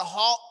remarks about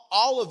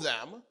all of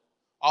them,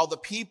 all the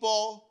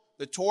people,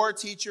 the Torah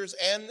teachers,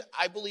 and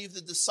I believe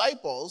the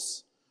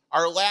disciples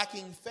are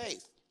lacking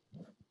faith,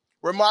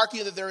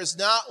 remarking that there is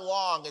not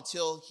long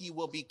until he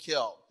will be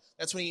killed.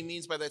 That's what he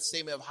means by that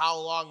statement of how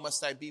long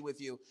must I be with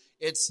you.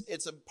 It's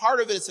a part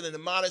of it, it's an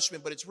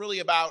admonishment, but it's really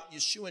about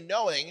Yeshua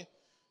knowing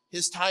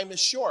his time is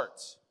short.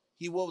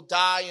 He will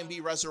die and be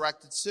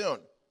resurrected soon.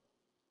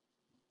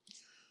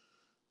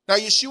 Now,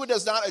 Yeshua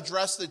does not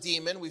address the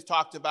demon. We've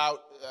talked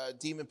about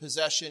demon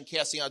possession,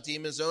 casting out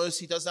demons. Notice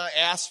he does not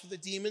ask for the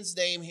demon's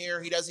name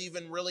here. He doesn't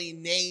even really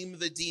name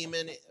the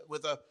demon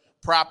with a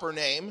proper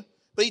name.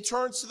 But he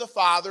turns to the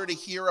Father to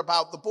hear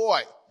about the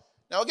boy.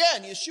 Now,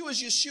 again, Yeshua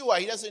is Yeshua.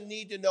 He doesn't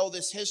need to know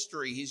this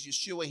history. He's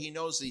Yeshua. He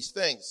knows these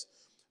things.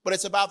 But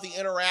it's about the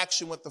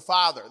interaction with the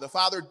Father. The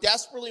Father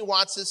desperately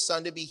wants his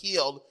son to be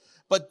healed,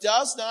 but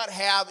does not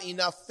have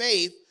enough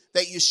faith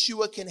that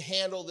Yeshua can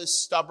handle this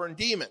stubborn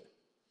demon.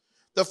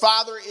 The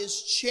Father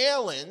is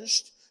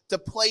challenged to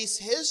place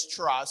his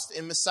trust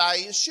in Messiah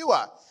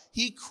Yeshua.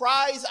 He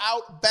cries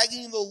out,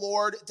 begging the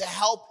Lord to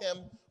help him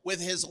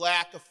with his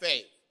lack of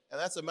faith. And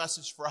that's a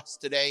message for us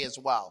today as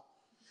well.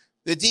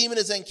 The demon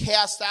is then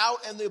cast out,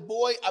 and the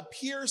boy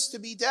appears to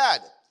be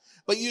dead.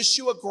 But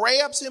Yeshua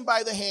grabs him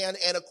by the hand,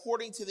 and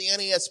according to the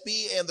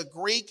NASB and the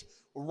Greek,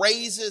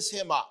 raises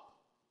him up.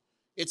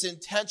 It's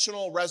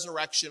intentional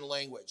resurrection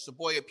language. The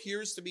boy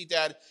appears to be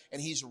dead,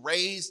 and he's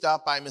raised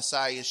up by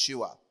Messiah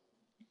Yeshua.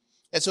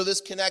 And so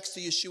this connects to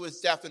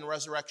Yeshua's death and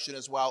resurrection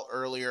as well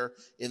earlier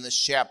in this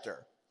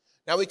chapter.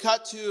 Now we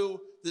cut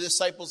to the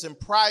disciples in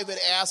private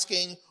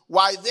asking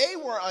why they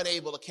were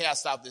unable to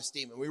cast out this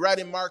demon. We read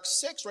in Mark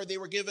 6, right, they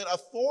were given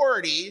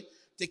authority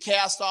to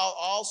cast out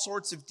all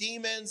sorts of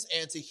demons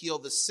and to heal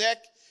the sick,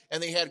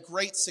 and they had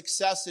great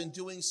success in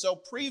doing so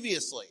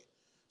previously.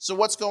 So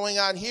what's going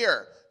on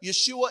here?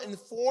 Yeshua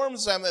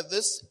informs them that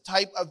this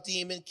type of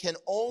demon can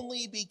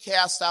only be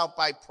cast out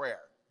by prayer.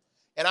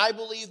 And I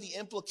believe the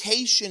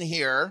implication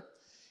here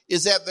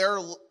is that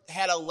they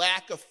had a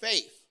lack of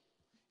faith.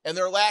 And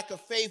their lack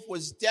of faith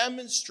was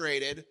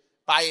demonstrated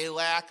by a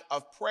lack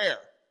of prayer.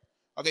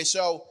 Okay,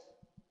 so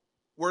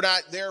we're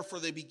not there for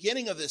the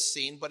beginning of this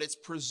scene, but it's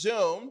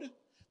presumed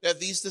that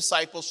these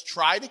disciples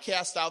tried to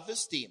cast out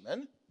this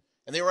demon,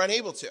 and they were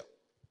unable to.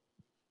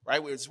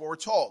 Right? That's what we're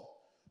told.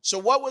 So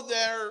what would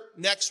their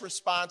next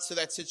response to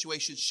that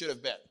situation should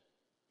have been?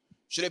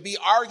 Should it be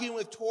arguing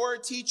with Torah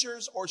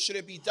teachers, or should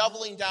it be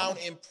doubling down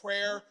in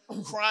prayer,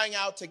 crying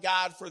out to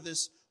God for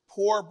this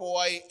poor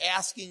boy,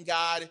 asking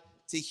God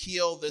to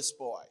heal this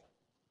boy?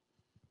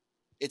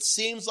 It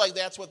seems like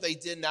that's what they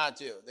did not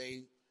do.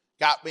 They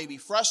got maybe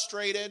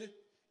frustrated,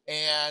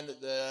 and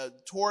the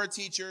Torah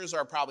teachers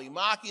are probably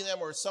mocking them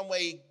or in some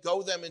way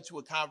goad them into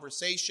a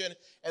conversation,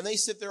 and they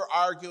sit there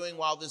arguing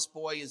while this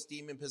boy is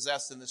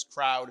demon-possessed and this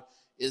crowd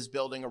is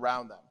building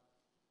around them.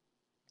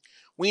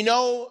 We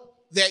know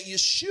that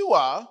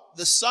Yeshua,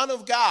 the Son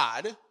of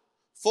God,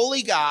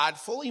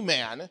 fully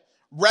man,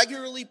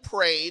 regularly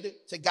prayed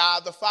to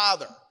God the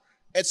Father.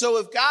 And so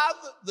if God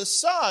the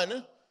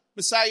Son,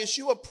 Messiah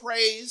Yeshua,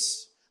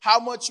 prays, how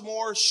much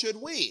more should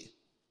we?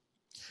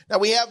 Now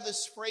we have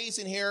this phrase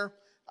in here,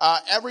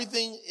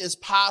 everything is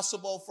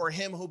possible for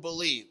him who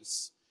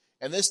believes.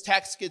 And this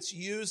text gets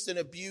used and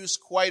abused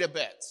quite a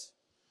bit.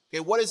 Okay,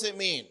 what does it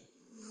mean?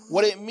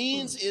 What it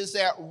means is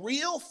that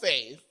real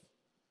faith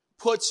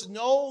puts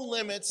no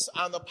limits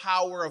on the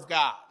power of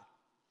God.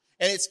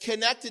 And it's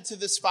connected to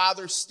this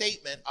Father's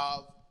statement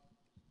of,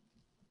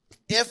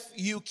 if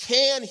you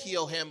can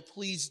heal him,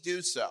 please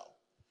do so.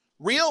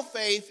 Real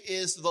faith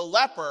is the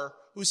leper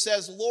who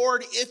says,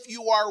 Lord, if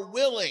you are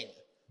willing,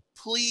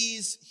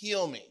 please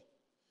heal me.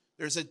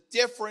 There's a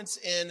difference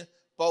in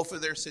both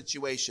of their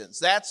situations.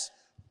 That's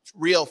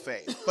real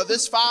faith. But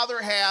this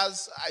father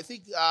has, I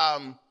think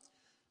it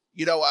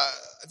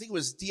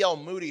was D.L.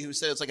 Moody who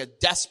said it's like a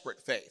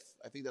desperate faith.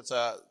 I think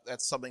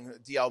that's something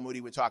that D.L.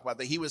 Moody would talk about,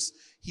 that he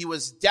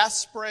was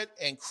desperate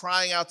and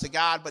crying out to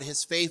God, but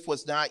his faith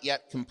was not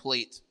yet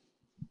complete.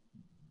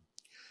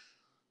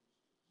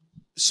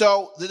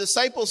 So the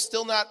disciples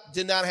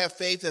did not have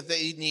faith that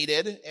they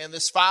needed, and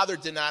this father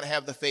did not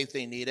have the faith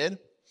they needed.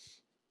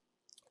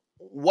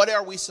 What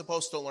are we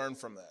supposed to learn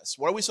from this?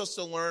 What are we supposed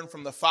to learn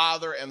from the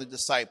father and the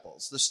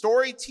disciples? The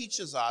story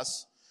teaches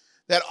us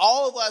that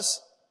all of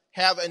us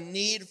have a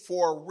need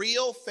for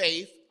real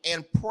faith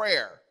and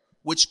prayer,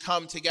 which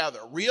come together.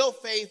 Real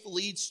faith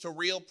leads to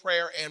real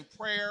prayer, and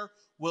prayer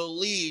will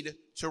lead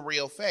to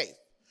real faith.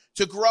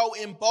 To grow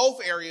in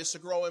both areas, to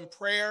grow in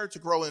prayer, to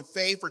grow in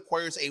faith,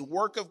 requires a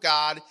work of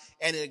God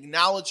and an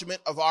acknowledgement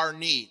of our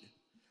need.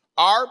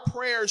 Our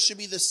prayers should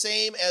be the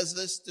same as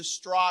this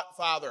distraught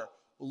father.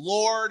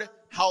 Lord,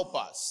 help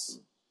us.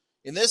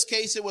 In this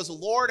case, it was,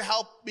 Lord,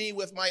 help me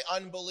with my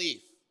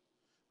unbelief.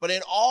 But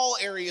in all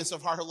areas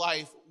of our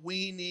life,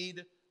 we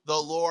need the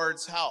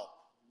Lord's help.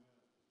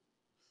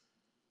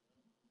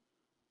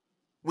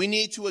 We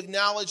need to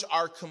acknowledge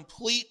our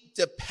complete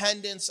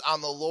dependence on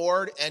the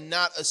Lord and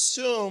not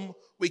assume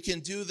we can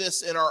do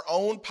this in our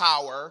own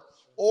power,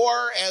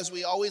 or as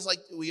we always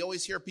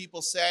hear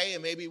people say,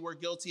 and maybe we're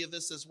guilty of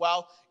this as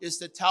well, is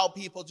to tell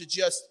people to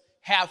just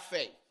have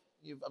faith.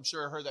 I'm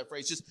sure I heard that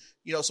phrase. Just,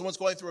 someone's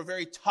going through a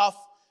very tough,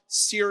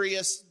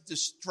 serious,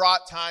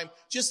 distraught time.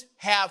 Just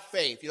have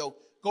faith.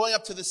 Going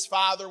up to this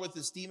father with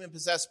this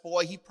demon-possessed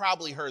boy, he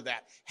probably heard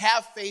that.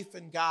 Have faith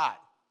in God.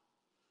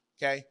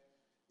 Okay?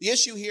 The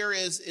issue here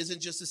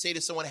isn't just to say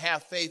to someone,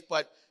 have faith,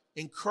 but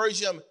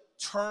encourage them,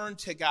 turn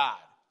to God.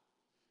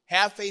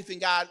 Have faith in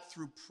God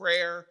through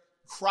prayer.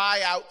 Cry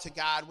out to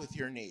God with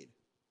your need.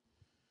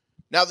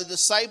 Now, the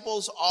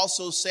disciples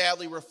also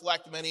sadly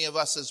reflect many of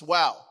us as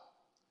well.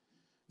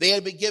 They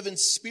had been given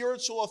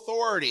spiritual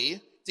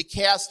authority to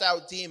cast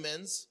out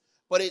demons,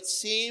 but it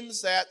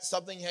seems that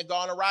something had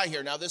gone awry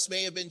here. Now, this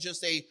may have been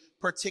just a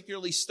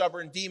particularly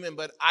stubborn demon,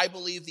 but I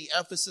believe the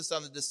emphasis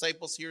on the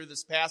disciples here in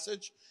this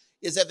passage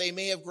is that they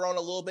may have grown a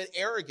little bit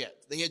arrogant.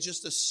 They had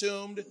just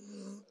assumed,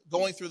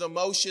 going through the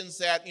motions,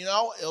 that,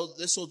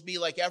 this will be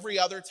like every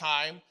other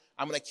time.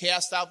 I'm going to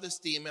cast out this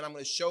demon. I'm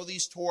going to show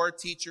these Torah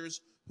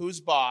teachers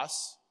who's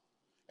boss.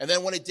 And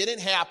then when it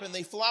didn't happen,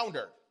 they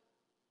floundered.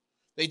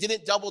 They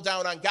didn't double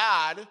down on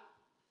God.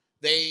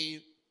 They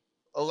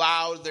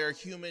allowed their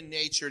human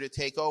nature to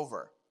take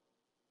over.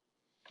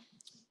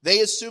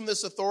 They assumed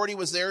this authority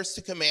was theirs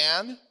to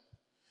command,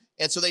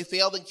 and so they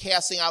failed in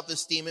casting out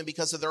this demon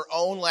because of their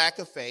own lack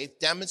of faith,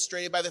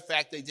 demonstrated by the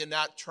fact they did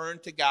not turn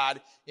to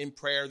God in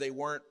prayer. They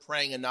weren't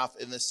praying enough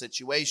in this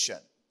situation.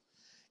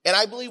 And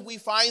I believe we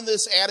find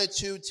this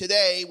attitude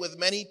today with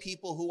many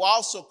people who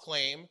also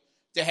claim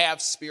to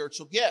have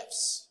spiritual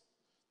gifts.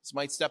 This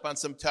might step on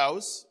some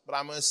toes, but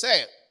I'm going to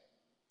say it.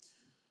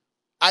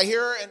 I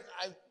hear,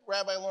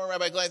 Rabbi Lauren,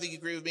 Rabbi Glenn, I think you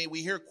agree with me,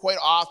 we hear quite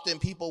often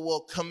people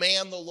will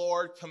command the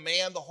Lord,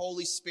 command the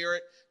Holy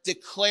Spirit,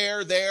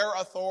 declare their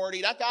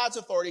authority, not God's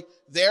authority,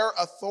 their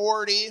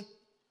authority,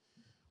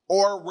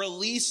 or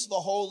release the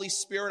Holy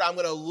Spirit. I'm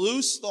going to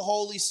loose the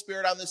Holy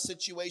Spirit on this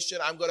situation.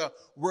 I'm going to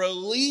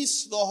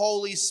release the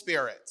Holy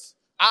Spirit.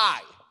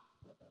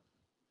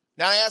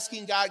 Not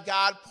asking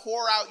God,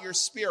 pour out your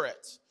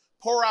Spirit.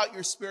 Pour out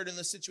your Spirit in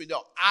this situation.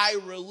 No, I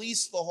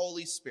release the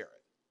Holy Spirit.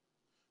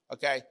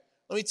 Okay?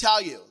 Let me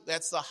tell you,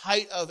 that's the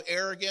height of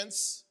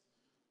arrogance,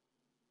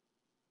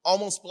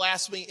 almost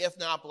blasphemy, if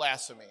not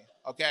blasphemy.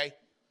 Okay?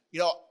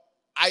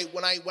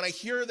 When I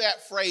hear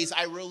that phrase,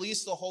 I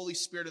release the Holy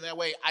Spirit in that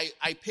way,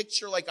 I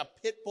picture like a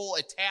pit bull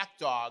attack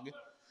dog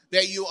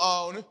that you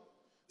own,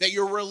 that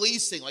you're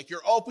releasing, like you're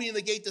opening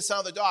the gate to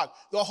sound the dog.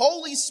 The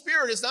Holy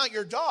Spirit is not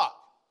your dog.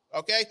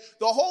 Okay?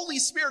 The Holy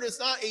Spirit is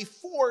not a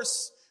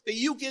force that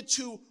you get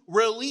to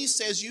release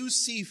as you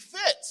see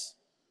fit.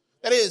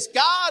 That is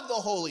God, the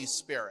Holy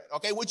Spirit.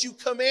 Okay, would you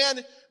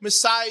command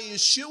Messiah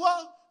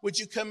Yeshua would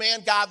you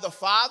command God the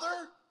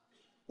Father?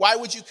 Why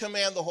would you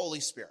command the Holy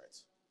Spirit?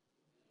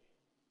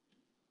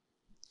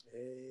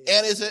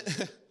 And is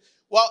it,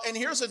 well, and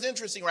here's what's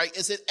interesting, right?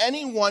 Is it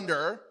any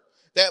wonder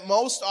that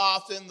most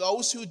often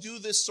those who do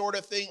this sort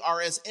of thing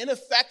are as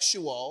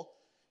ineffectual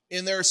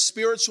in their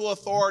spiritual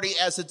authority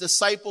as the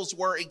disciples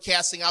were in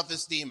casting out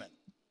this demon?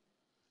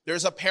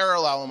 There's a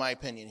parallel, in my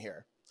opinion,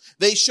 here.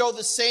 They show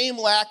the same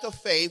lack of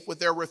faith with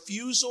their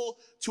refusal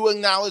to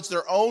acknowledge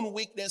their own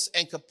weakness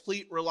and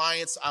complete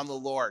reliance on the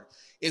Lord.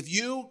 If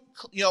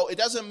it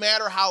doesn't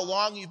matter how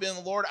long you've been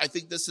in the Lord, I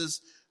think this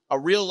is a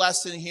real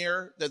lesson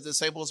here that the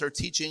disciples are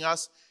teaching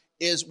us,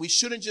 is we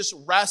shouldn't just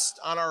rest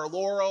on our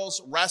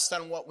laurels, rest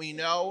on what we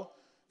know,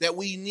 that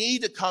we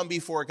need to come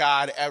before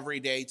God every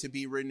day to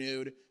be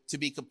renewed, to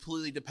be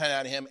completely dependent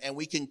on him, and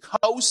we can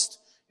coast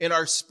in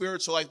our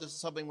spiritual life. This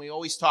is something we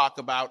always talk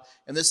about,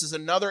 and this is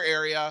another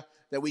area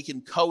that we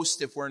can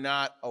coast if we're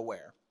not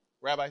aware.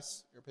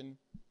 Rabbis, your opinion?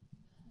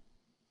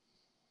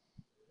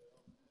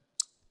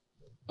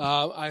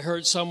 I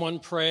heard someone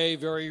pray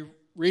very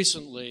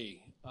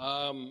recently,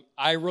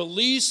 I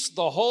release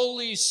the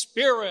Holy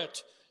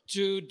Spirit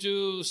to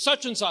do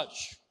such and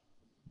such.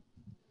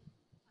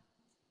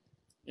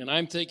 And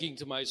I'm thinking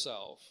to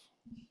myself,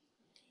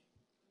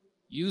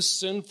 you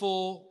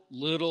sinful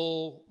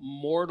little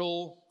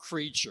mortal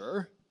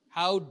creature,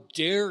 how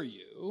dare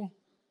you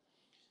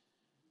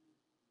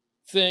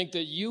think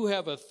that you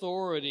have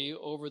authority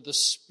over the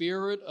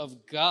Spirit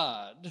of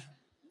God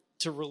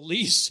to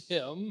release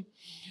him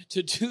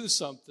to do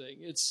something?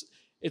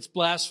 It's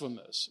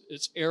blasphemous.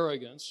 It's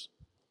arrogance.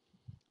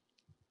 I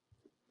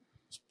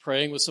was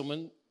praying with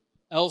someone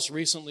else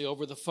recently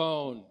over the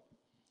phone,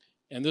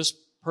 and this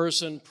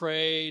person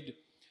prayed,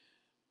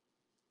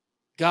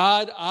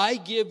 God, I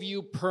give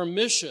you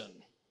permission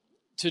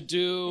to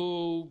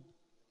do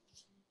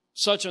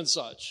such and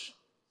such.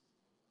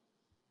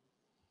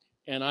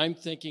 And I'm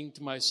thinking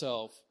to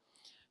myself,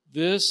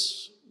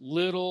 this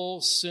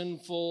little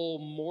sinful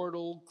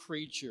mortal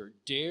creature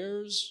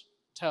dares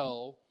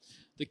tell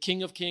the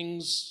King of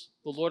Kings,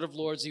 the Lord of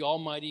Lords, the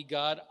Almighty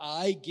God,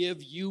 I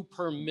give you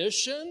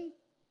permission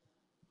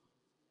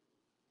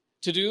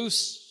to do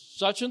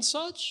such and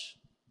such?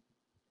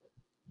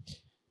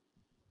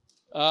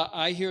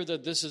 I hear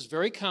that this is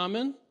very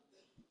common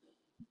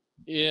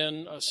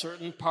in a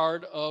certain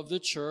part of the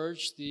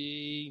church,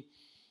 the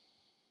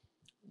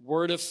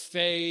Word of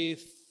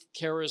Faith,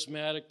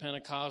 charismatic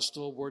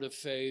Pentecostal Word of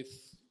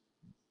Faith.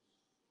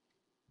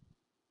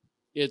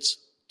 It's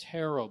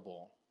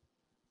terrible.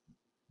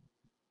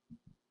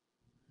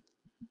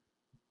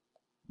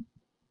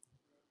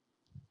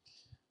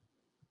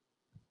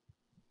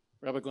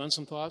 Rabbi Glenn,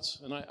 some thoughts?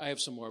 And I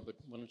have some more, but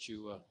why don't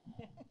you...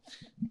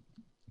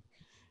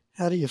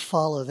 How do you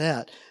follow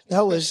that?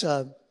 That was,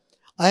 I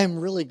am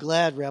really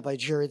glad, Rabbi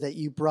Jerry, that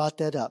you brought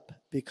that up,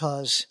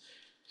 because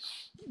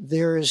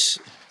there's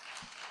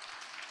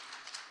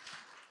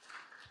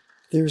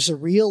a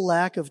real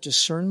lack of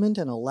discernment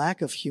and a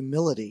lack of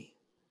humility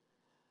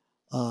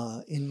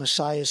in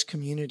Messiah's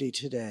community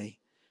today.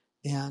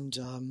 And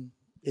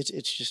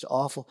it's just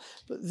awful.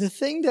 But the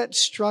thing that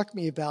struck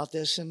me about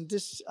this, and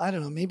this, I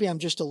don't know, maybe I'm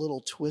just a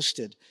little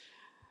twisted.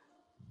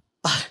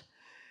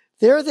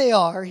 There they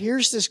are.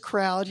 Here's this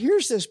crowd.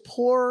 Here's this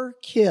poor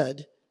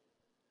kid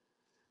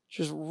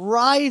just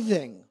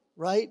writhing,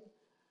 right?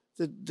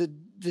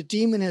 The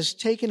demon has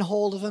taken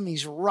hold of him.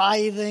 He's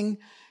writhing.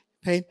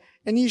 Pain.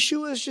 And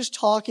Yeshua is just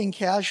talking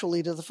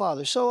casually to the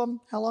Father. So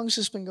how long has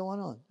this been going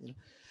on?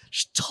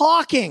 Just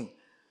talking.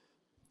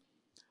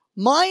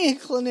 My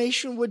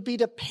inclination would be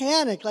to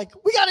panic, like,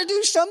 we got to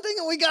do something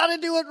and we got to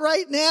do it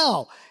right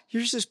now.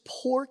 Here's this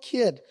poor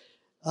kid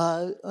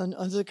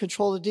under the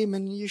control of the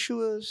demon.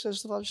 Yeshua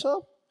says to the Father,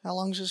 so how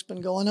long has this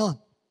been going on?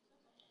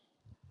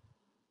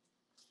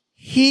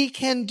 He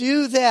can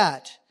do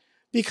that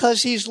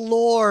because he's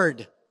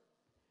Lord.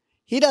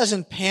 He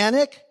doesn't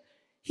panic.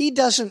 He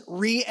doesn't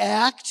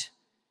react.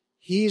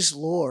 He's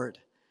Lord.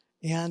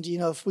 And,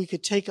 if we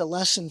could take a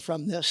lesson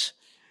from this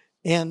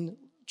and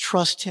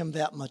trust him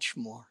that much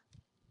more.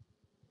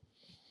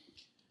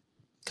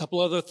 A couple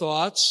other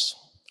thoughts.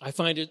 I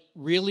find it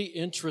really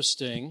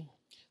interesting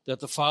that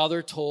the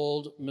Father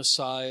told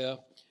Messiah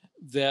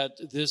that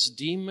this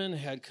demon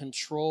had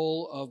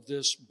control of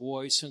this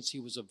boy since he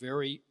was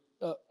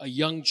a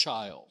young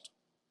child.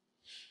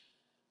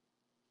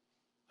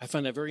 I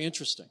find that very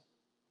interesting.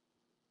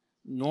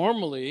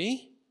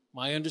 Normally,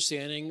 my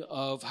understanding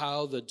of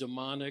how the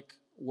demonic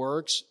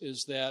works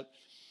is that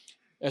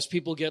as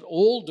people get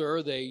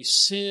older, they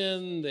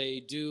sin,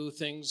 they do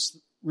things,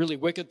 really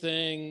wicked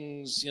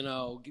things,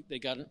 they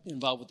got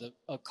involved with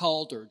a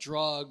cult or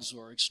drugs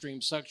or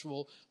extreme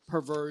sexual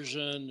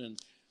perversion, and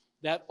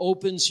that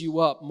opens you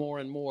up more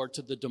and more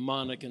to the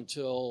demonic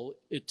until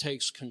it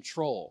takes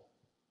control.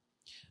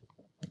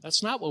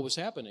 That's not what was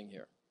happening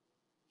here.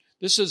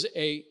 This is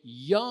a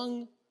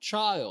young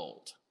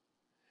child,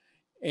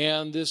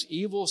 and this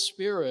evil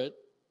spirit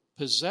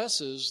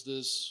possesses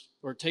this,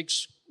 or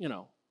takes,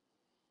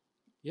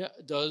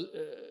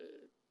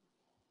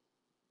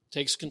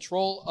 takes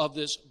control of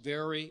this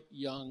very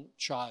young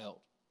child,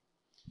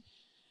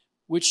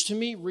 which to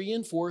me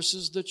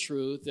reinforces the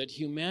truth that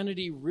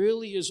humanity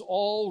really is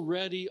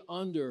already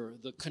under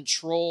the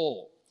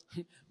control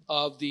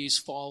of these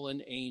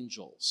fallen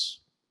angels.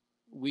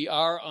 We're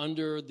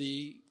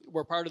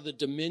part of the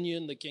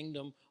dominion, the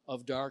kingdom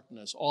of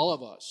darkness, all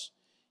of us,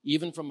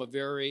 even from a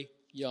very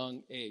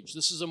young age.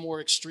 This is a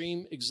more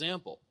extreme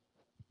example,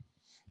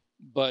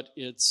 but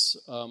it's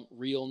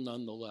real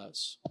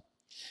nonetheless.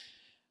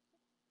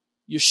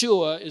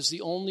 Yeshua is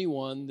the only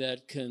one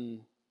that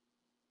can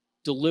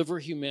deliver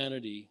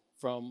humanity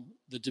from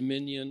the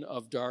dominion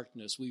of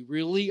darkness. We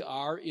really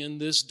are in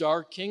this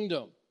dark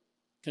kingdom,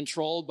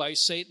 controlled by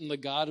Satan, the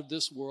god of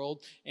this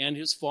world, and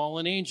his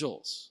fallen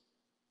angels.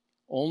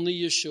 Only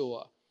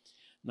Yeshua.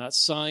 Not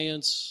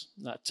science,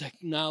 not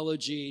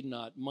technology,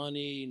 not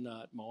money,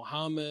 not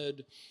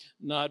Mohammed,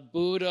 not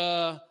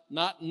Buddha,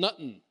 not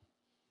nothing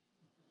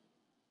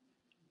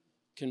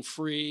can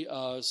free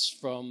us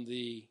from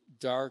the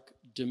dark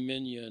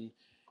dominion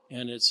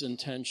and its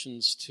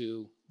intentions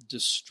to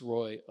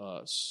destroy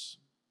us.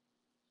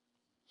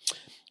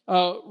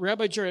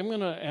 Rabbi Jerry, I'm going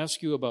to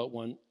ask you about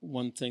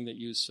one thing that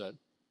you said.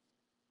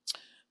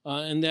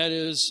 And that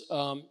is,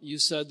 you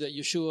said that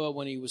Yeshua,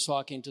 when he was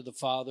talking to the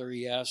Father,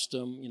 he asked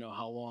him,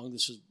 how long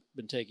this has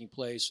been taking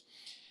place.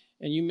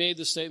 And you made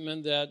the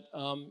statement that,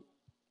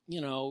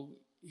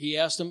 he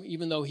asked him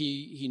even though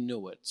he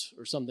knew it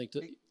or something.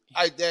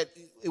 That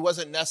it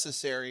wasn't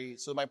necessary.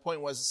 So my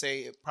point was to say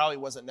it probably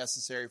wasn't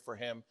necessary for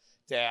him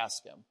to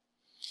ask him.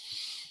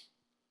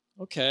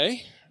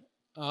 Okay.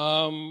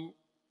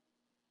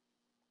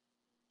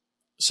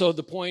 So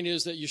the point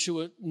is that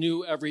Yeshua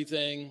knew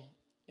everything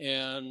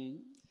and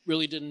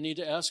really didn't need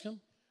to ask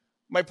him?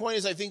 My point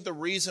is, I think the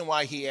reason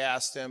why he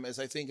asked him is,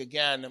 I think,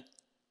 again,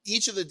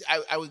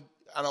 I would,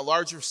 on a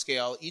larger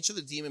scale, each of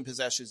the demon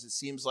possessions, it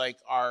seems like,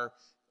 are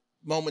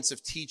moments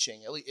of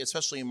teaching,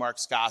 especially in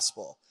Mark's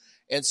gospel.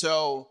 And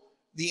so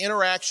the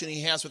interaction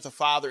he has with the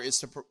Father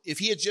is if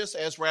he had just,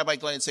 as Rabbi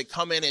Glenn said,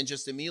 come in and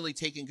just immediately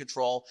taken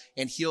control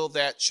and healed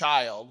that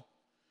child,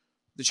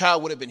 the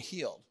child would have been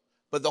healed.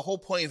 But the whole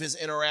point of his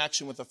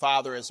interaction with the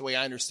Father, as the way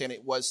I understand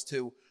it, was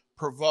to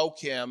provoke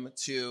him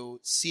to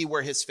see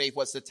where his faith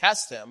was, to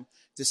test him,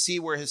 to see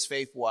where his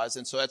faith was.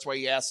 And so that's why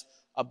he asks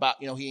about,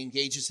 he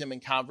engages him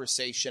in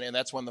conversation. And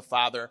that's when the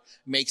Father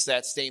makes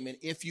that statement,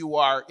 if you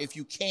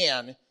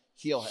can,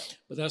 heal him.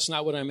 But that's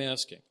not what I'm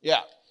asking.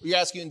 Yeah. You're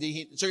asking,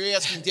 did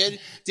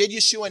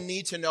Yeshua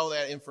need to know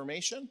that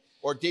information?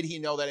 Or did he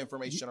know that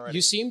information already?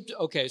 You seemed,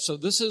 okay, so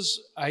this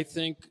is, I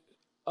think,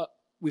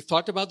 we've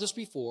talked about this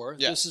before.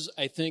 Yeah. This is,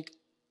 I think,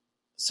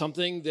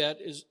 something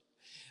that is,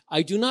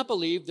 I do not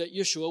believe that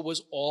Yeshua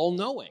was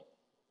all-knowing.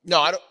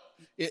 No, I don't.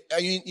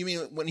 You mean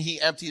when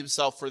he emptied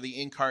himself for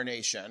the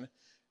incarnation,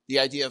 the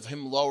idea of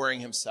him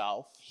lowering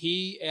himself?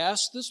 He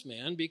asked this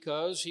man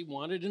because he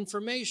wanted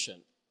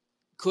information.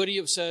 Could he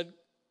have said,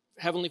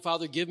 Heavenly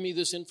Father, give me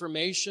this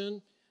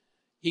information?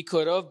 He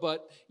could have,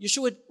 but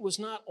Yeshua was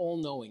not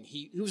all-knowing.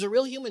 He was a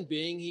real human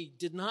being. He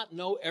did not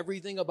know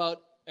everything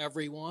about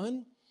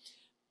everyone.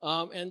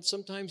 And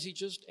sometimes he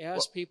just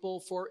asked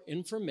people for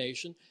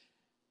information.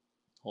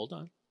 Hold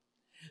on.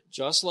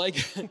 Just like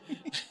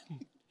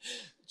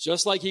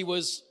he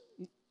was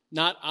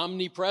not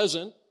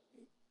omnipresent,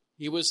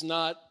 he was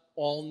not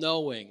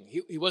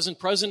all-knowing. He wasn't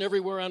present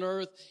everywhere on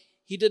earth.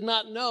 He did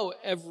not know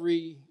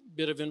every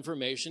bit of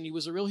information. He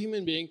was a real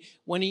human being.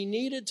 When he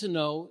needed to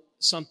know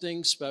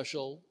something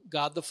special,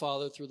 God the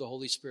Father, through the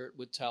Holy Spirit,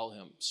 would tell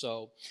him.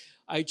 So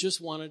I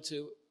just wanted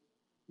to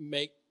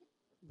make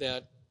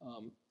that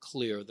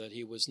clear, that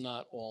he was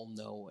not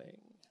all-knowing.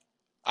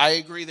 I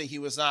agree that he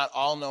was not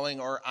all-knowing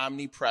or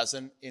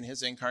omnipresent in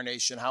his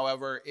incarnation.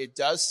 However, it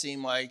does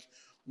seem like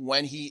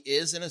when he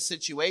is in a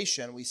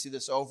situation, we see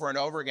this over and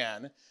over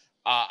again,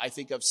 I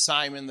think of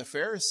Simon the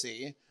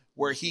Pharisee,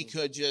 where he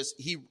could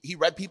he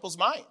read people's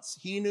minds.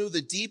 He knew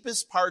the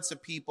deepest parts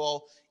of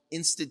people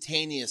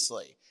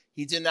instantaneously.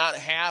 He did not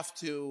have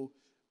to,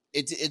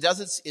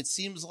 it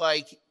seems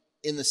like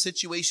in the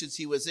situations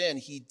he was in,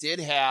 he did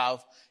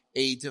have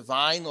a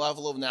divine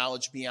level of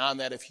knowledge beyond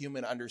that of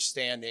human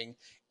understanding,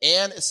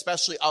 and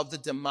especially of the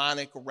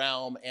demonic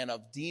realm and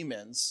of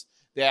demons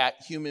that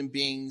human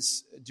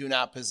beings do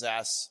not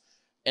possess.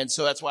 And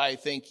so that's why I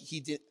think he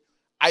did.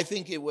 I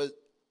think it was,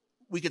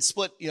 we could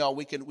split,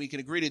 we could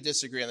agree to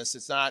disagree on this.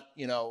 It's not,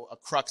 a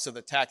crux of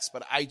the text,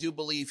 but I do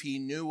believe he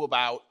knew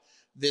about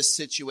this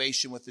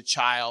situation with the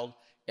child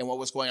and what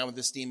was going on with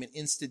this demon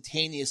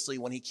instantaneously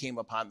when he came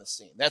upon the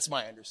scene. That's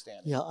my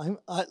understanding. Yeah,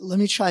 let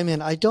me chime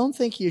in. I don't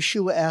think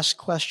Yeshua asked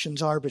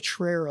questions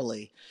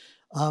arbitrarily.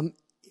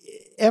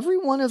 Every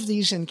one of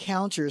these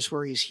encounters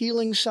where he's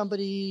healing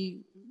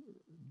somebody,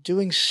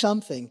 doing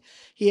something,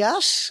 he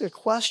asks a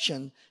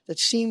question that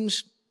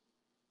seems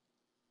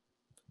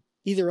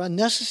either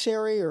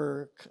unnecessary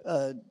or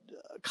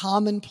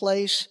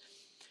commonplace.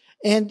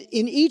 And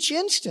in each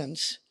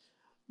instance,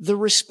 the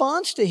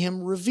response to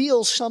him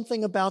reveals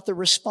something about the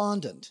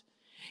respondent.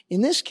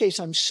 In this case,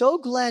 I'm so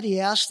glad he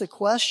asked the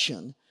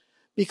question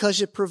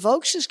because it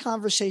provokes his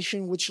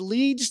conversation, which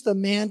leads the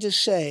man to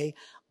say,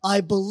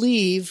 I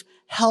believe,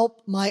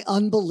 help my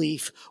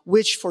unbelief,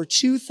 which for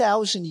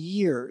 2,000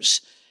 years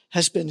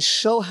has been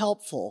so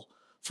helpful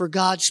for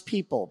God's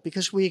people,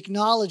 because we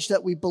acknowledge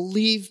that we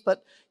believe,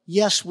 but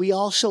yes, we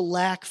also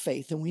lack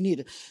faith and we need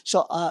it.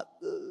 So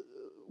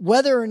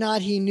whether or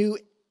not he knew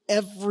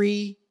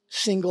every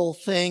single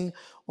thing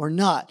or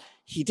not,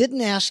 he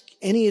didn't ask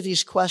any of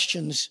these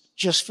questions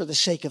just for the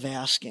sake of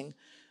asking,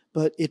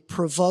 but it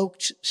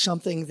provoked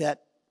something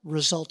that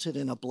resulted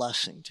in a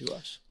blessing to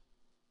us.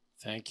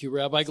 Thank you,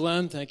 Rabbi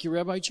Glenn. Thank you,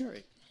 Rabbi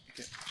Jerry.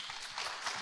 Okay.